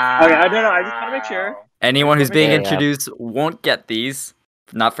yet. Okay, I just want to make sure. Anyone who's being Yeah. introduced won't get these.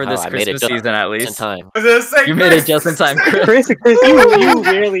 Not for Oh, this I made it Christmas just season, at in least. time. Was it say You made it just in time, Chris. Chris, you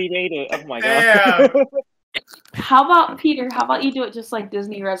really made it. Oh my god. Damn. How about Peter? How about you do it just like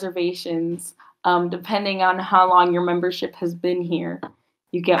Disney reservations? Depending on how long your membership has been here,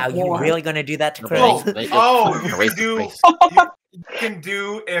 you get Are you more. really going to do that to Chris? Oh, They just oh, fucking you erased can the do. face. You can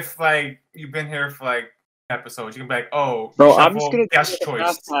do if like you've been here for like episodes. You can be like, oh, Bro, I'm just reshuffle, gonna guest do it choice.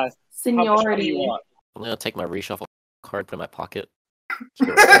 fast pass. Seniority. I'm gonna take my reshuffle card, put it in my pocket. Keep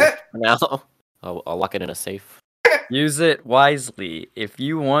it right for now, I'll lock it in a safe. Use it wisely. If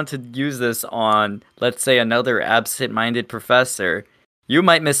you want to use this on, let's say, another absent-minded professor, you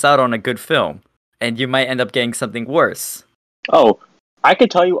might miss out on a good film, and you might end up getting something worse. Oh, I could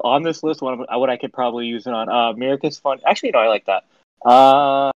tell you on this list what I could probably use it on. America's Fun. Actually, no, I like that.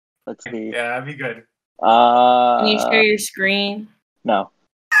 Let's see. Yeah, that'd be good. Can you share your screen? No.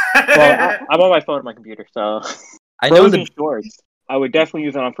 Well, I'm on my phone and my computer, so. I know Frozen the, Shorts. I would definitely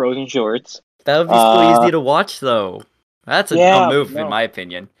use it on Frozen Shorts. that would be so easy to watch, though. That's a dumb move, in my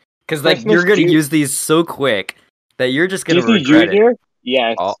opinion. Because like Christmas you're gonna Ju- use these so quick that you're just gonna Disney regret it. Junior?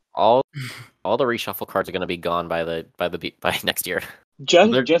 Yes. All the reshuffle cards are gonna be gone by next year.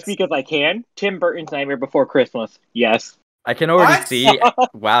 Just because I can. Tim Burton's Nightmare Before Christmas. Yes. I can already What? see.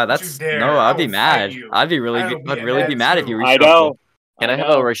 Wow, that's dare. no. I I'd be will mad. fight you. I'd be really. I will be I'd really be mad mad if you too. reshuffle. I know. Can I have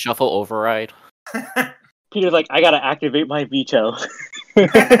a reshuffle override? Peter's like, I gotta activate my veto.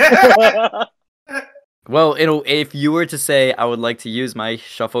 Well, if you were to say I would like to use my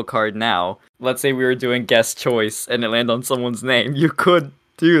shuffle card now, let's say we were doing guest choice and it landed on someone's name, you could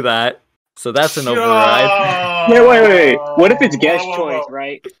do that. So that's an override. Yeah, wait. What if it's guest Whoa, whoa, choice, whoa.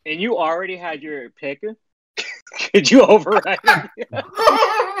 right? And you already had your pick? Could you override it?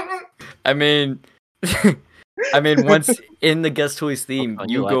 I mean, once in the guest choice theme, on,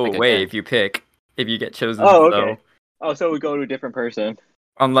 you you go like away again. if you get chosen. Oh, so- okay. Oh, so we go to a different person.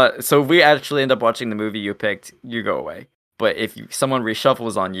 So if we actually end up watching the movie you picked, you go away. But if someone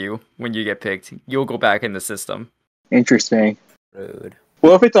reshuffles on you when you get picked, you'll go back in the system. Interesting. Rude.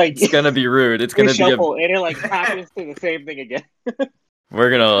 Well, if it's like It's gonna be rude. It's gonna be reshuffle and it like happens to the same thing again. We're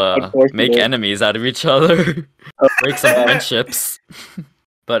gonna make enemies out of each other, break some friendships.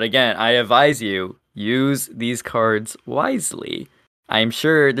 But again, I advise you, use these cards wisely. I'm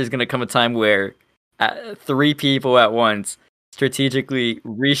sure there's gonna come a time where 3 people at once strategically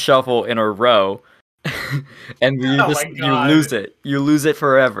reshuffle in a row, and you lose it. You lose it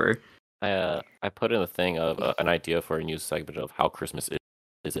forever. I put in a thing of an idea for a new segment of how Christmas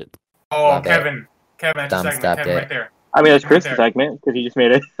is it. Oh, Love Kevin, that's your segment. Kevin, right there. I mean, that's Chris' Right there. segment because he just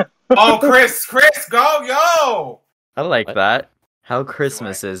made it. Oh, Chris, go, yo! I like that. How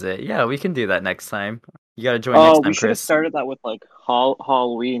Christmas is it? Yeah, we can do that next time. You gotta join next time, we should have Chris. started that with like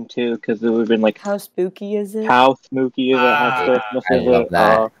Halloween too, because it would have been like How spooky is it? how spooky is it? How Christmas I is love it?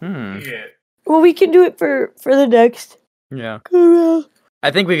 that. Yeah. Well, we can do it for the next. Yeah. Go I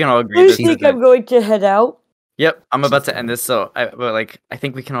think we can all agree I this think is I'm going to head out. Yep, I'm about to end this. So, I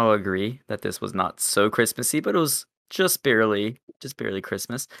think we can all agree that this was not so Christmassy, but it was just barely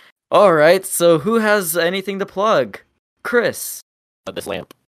Christmas. All right, so who has anything to plug? Chris, This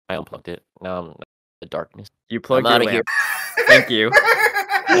lamp, I unplugged it. Now I'm in the darkness. you plugged I'm your outta lamp. Thank you,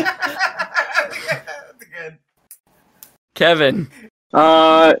 Kevin.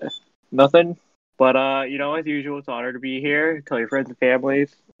 Nothing. But as usual, it's an honor to be here. Tell your friends and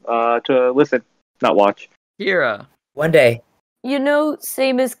families to listen, not watch. Kira. One day.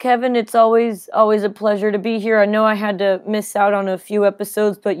 Same as Kevin, it's always a pleasure to be here. I know I had to miss out on a few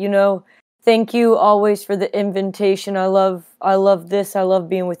episodes, but thank you always for the invitation. I love this. I love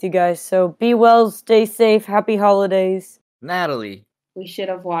being with you guys. So be well, stay safe, happy holidays. Natalie. We should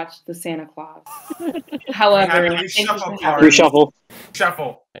have watched the Santa Claus. However, Natalie, thank you shuffle for cards. having me. Reshuffle.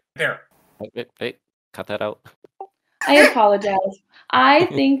 Shuffle. There. Hey, cut that out. I apologize. I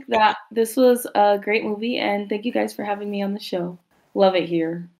think that this was a great movie, and thank you guys for having me on the show. Love it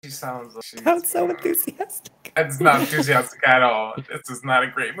here. She sounds so enthusiastic. It's not enthusiastic at all. This is not a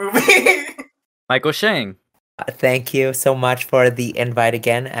great movie. Michael Shang. Thank you so much for the invite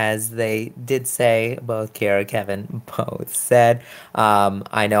again. As they did say, both Kira and Kevin both said.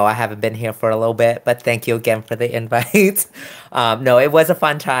 I know I haven't been here for a little bit, but thank you again for the invite. No, it was a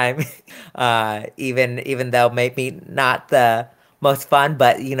fun time. Even though maybe not the most fun,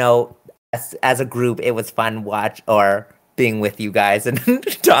 but as a group, it was fun being with you guys and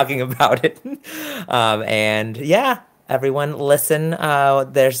talking about it. And yeah. Everyone listen.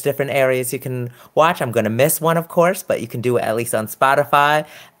 There's different areas you can watch. I'm going to miss one, of course, but you can do it at least on Spotify,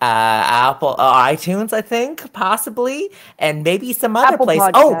 Apple, iTunes, I think, possibly, and maybe some other Apple place.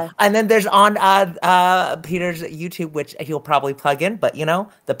 Podcast. Oh, and then there's on Peter's YouTube, which he'll probably plug in, but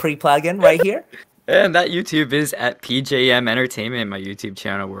the pre-plug-in right here. And that YouTube is at PJM Entertainment, my YouTube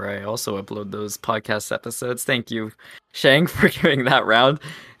channel, where I also upload those podcast episodes. Thank you, Shang, for giving that round.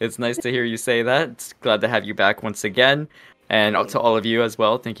 It's nice to hear you say that. It's glad to have you back once again. And to all of you as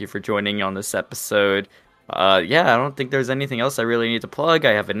well, thank you for joining on this episode. I don't think there's anything else I really need to plug.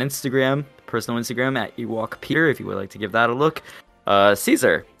 I have an Instagram, personal Instagram, at EwokPeter, if you would like to give that a look.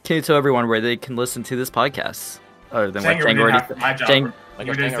 Caesar, can you tell everyone where they can listen to this podcast? Other than what Shang already You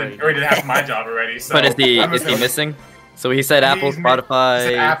already did half my job already. So but is he missing? So he said Apple, Spotify.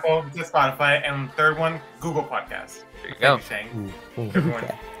 He said Apple, he said Spotify, and third one, Google Podcasts. There you go. Everyone.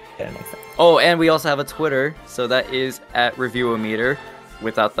 Oh, and we also have a Twitter, so that is at Reviewometer,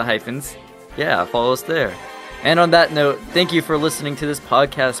 without the hyphens. Yeah, follow us there. And on that note, thank you for listening to this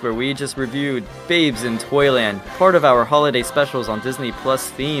podcast where we just reviewed Babes in Toyland, part of our holiday specials on Disney Plus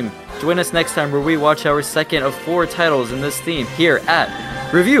theme. Join us next time where we watch our second of 4 titles in this theme here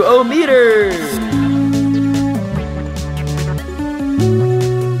at Review-O-Meter!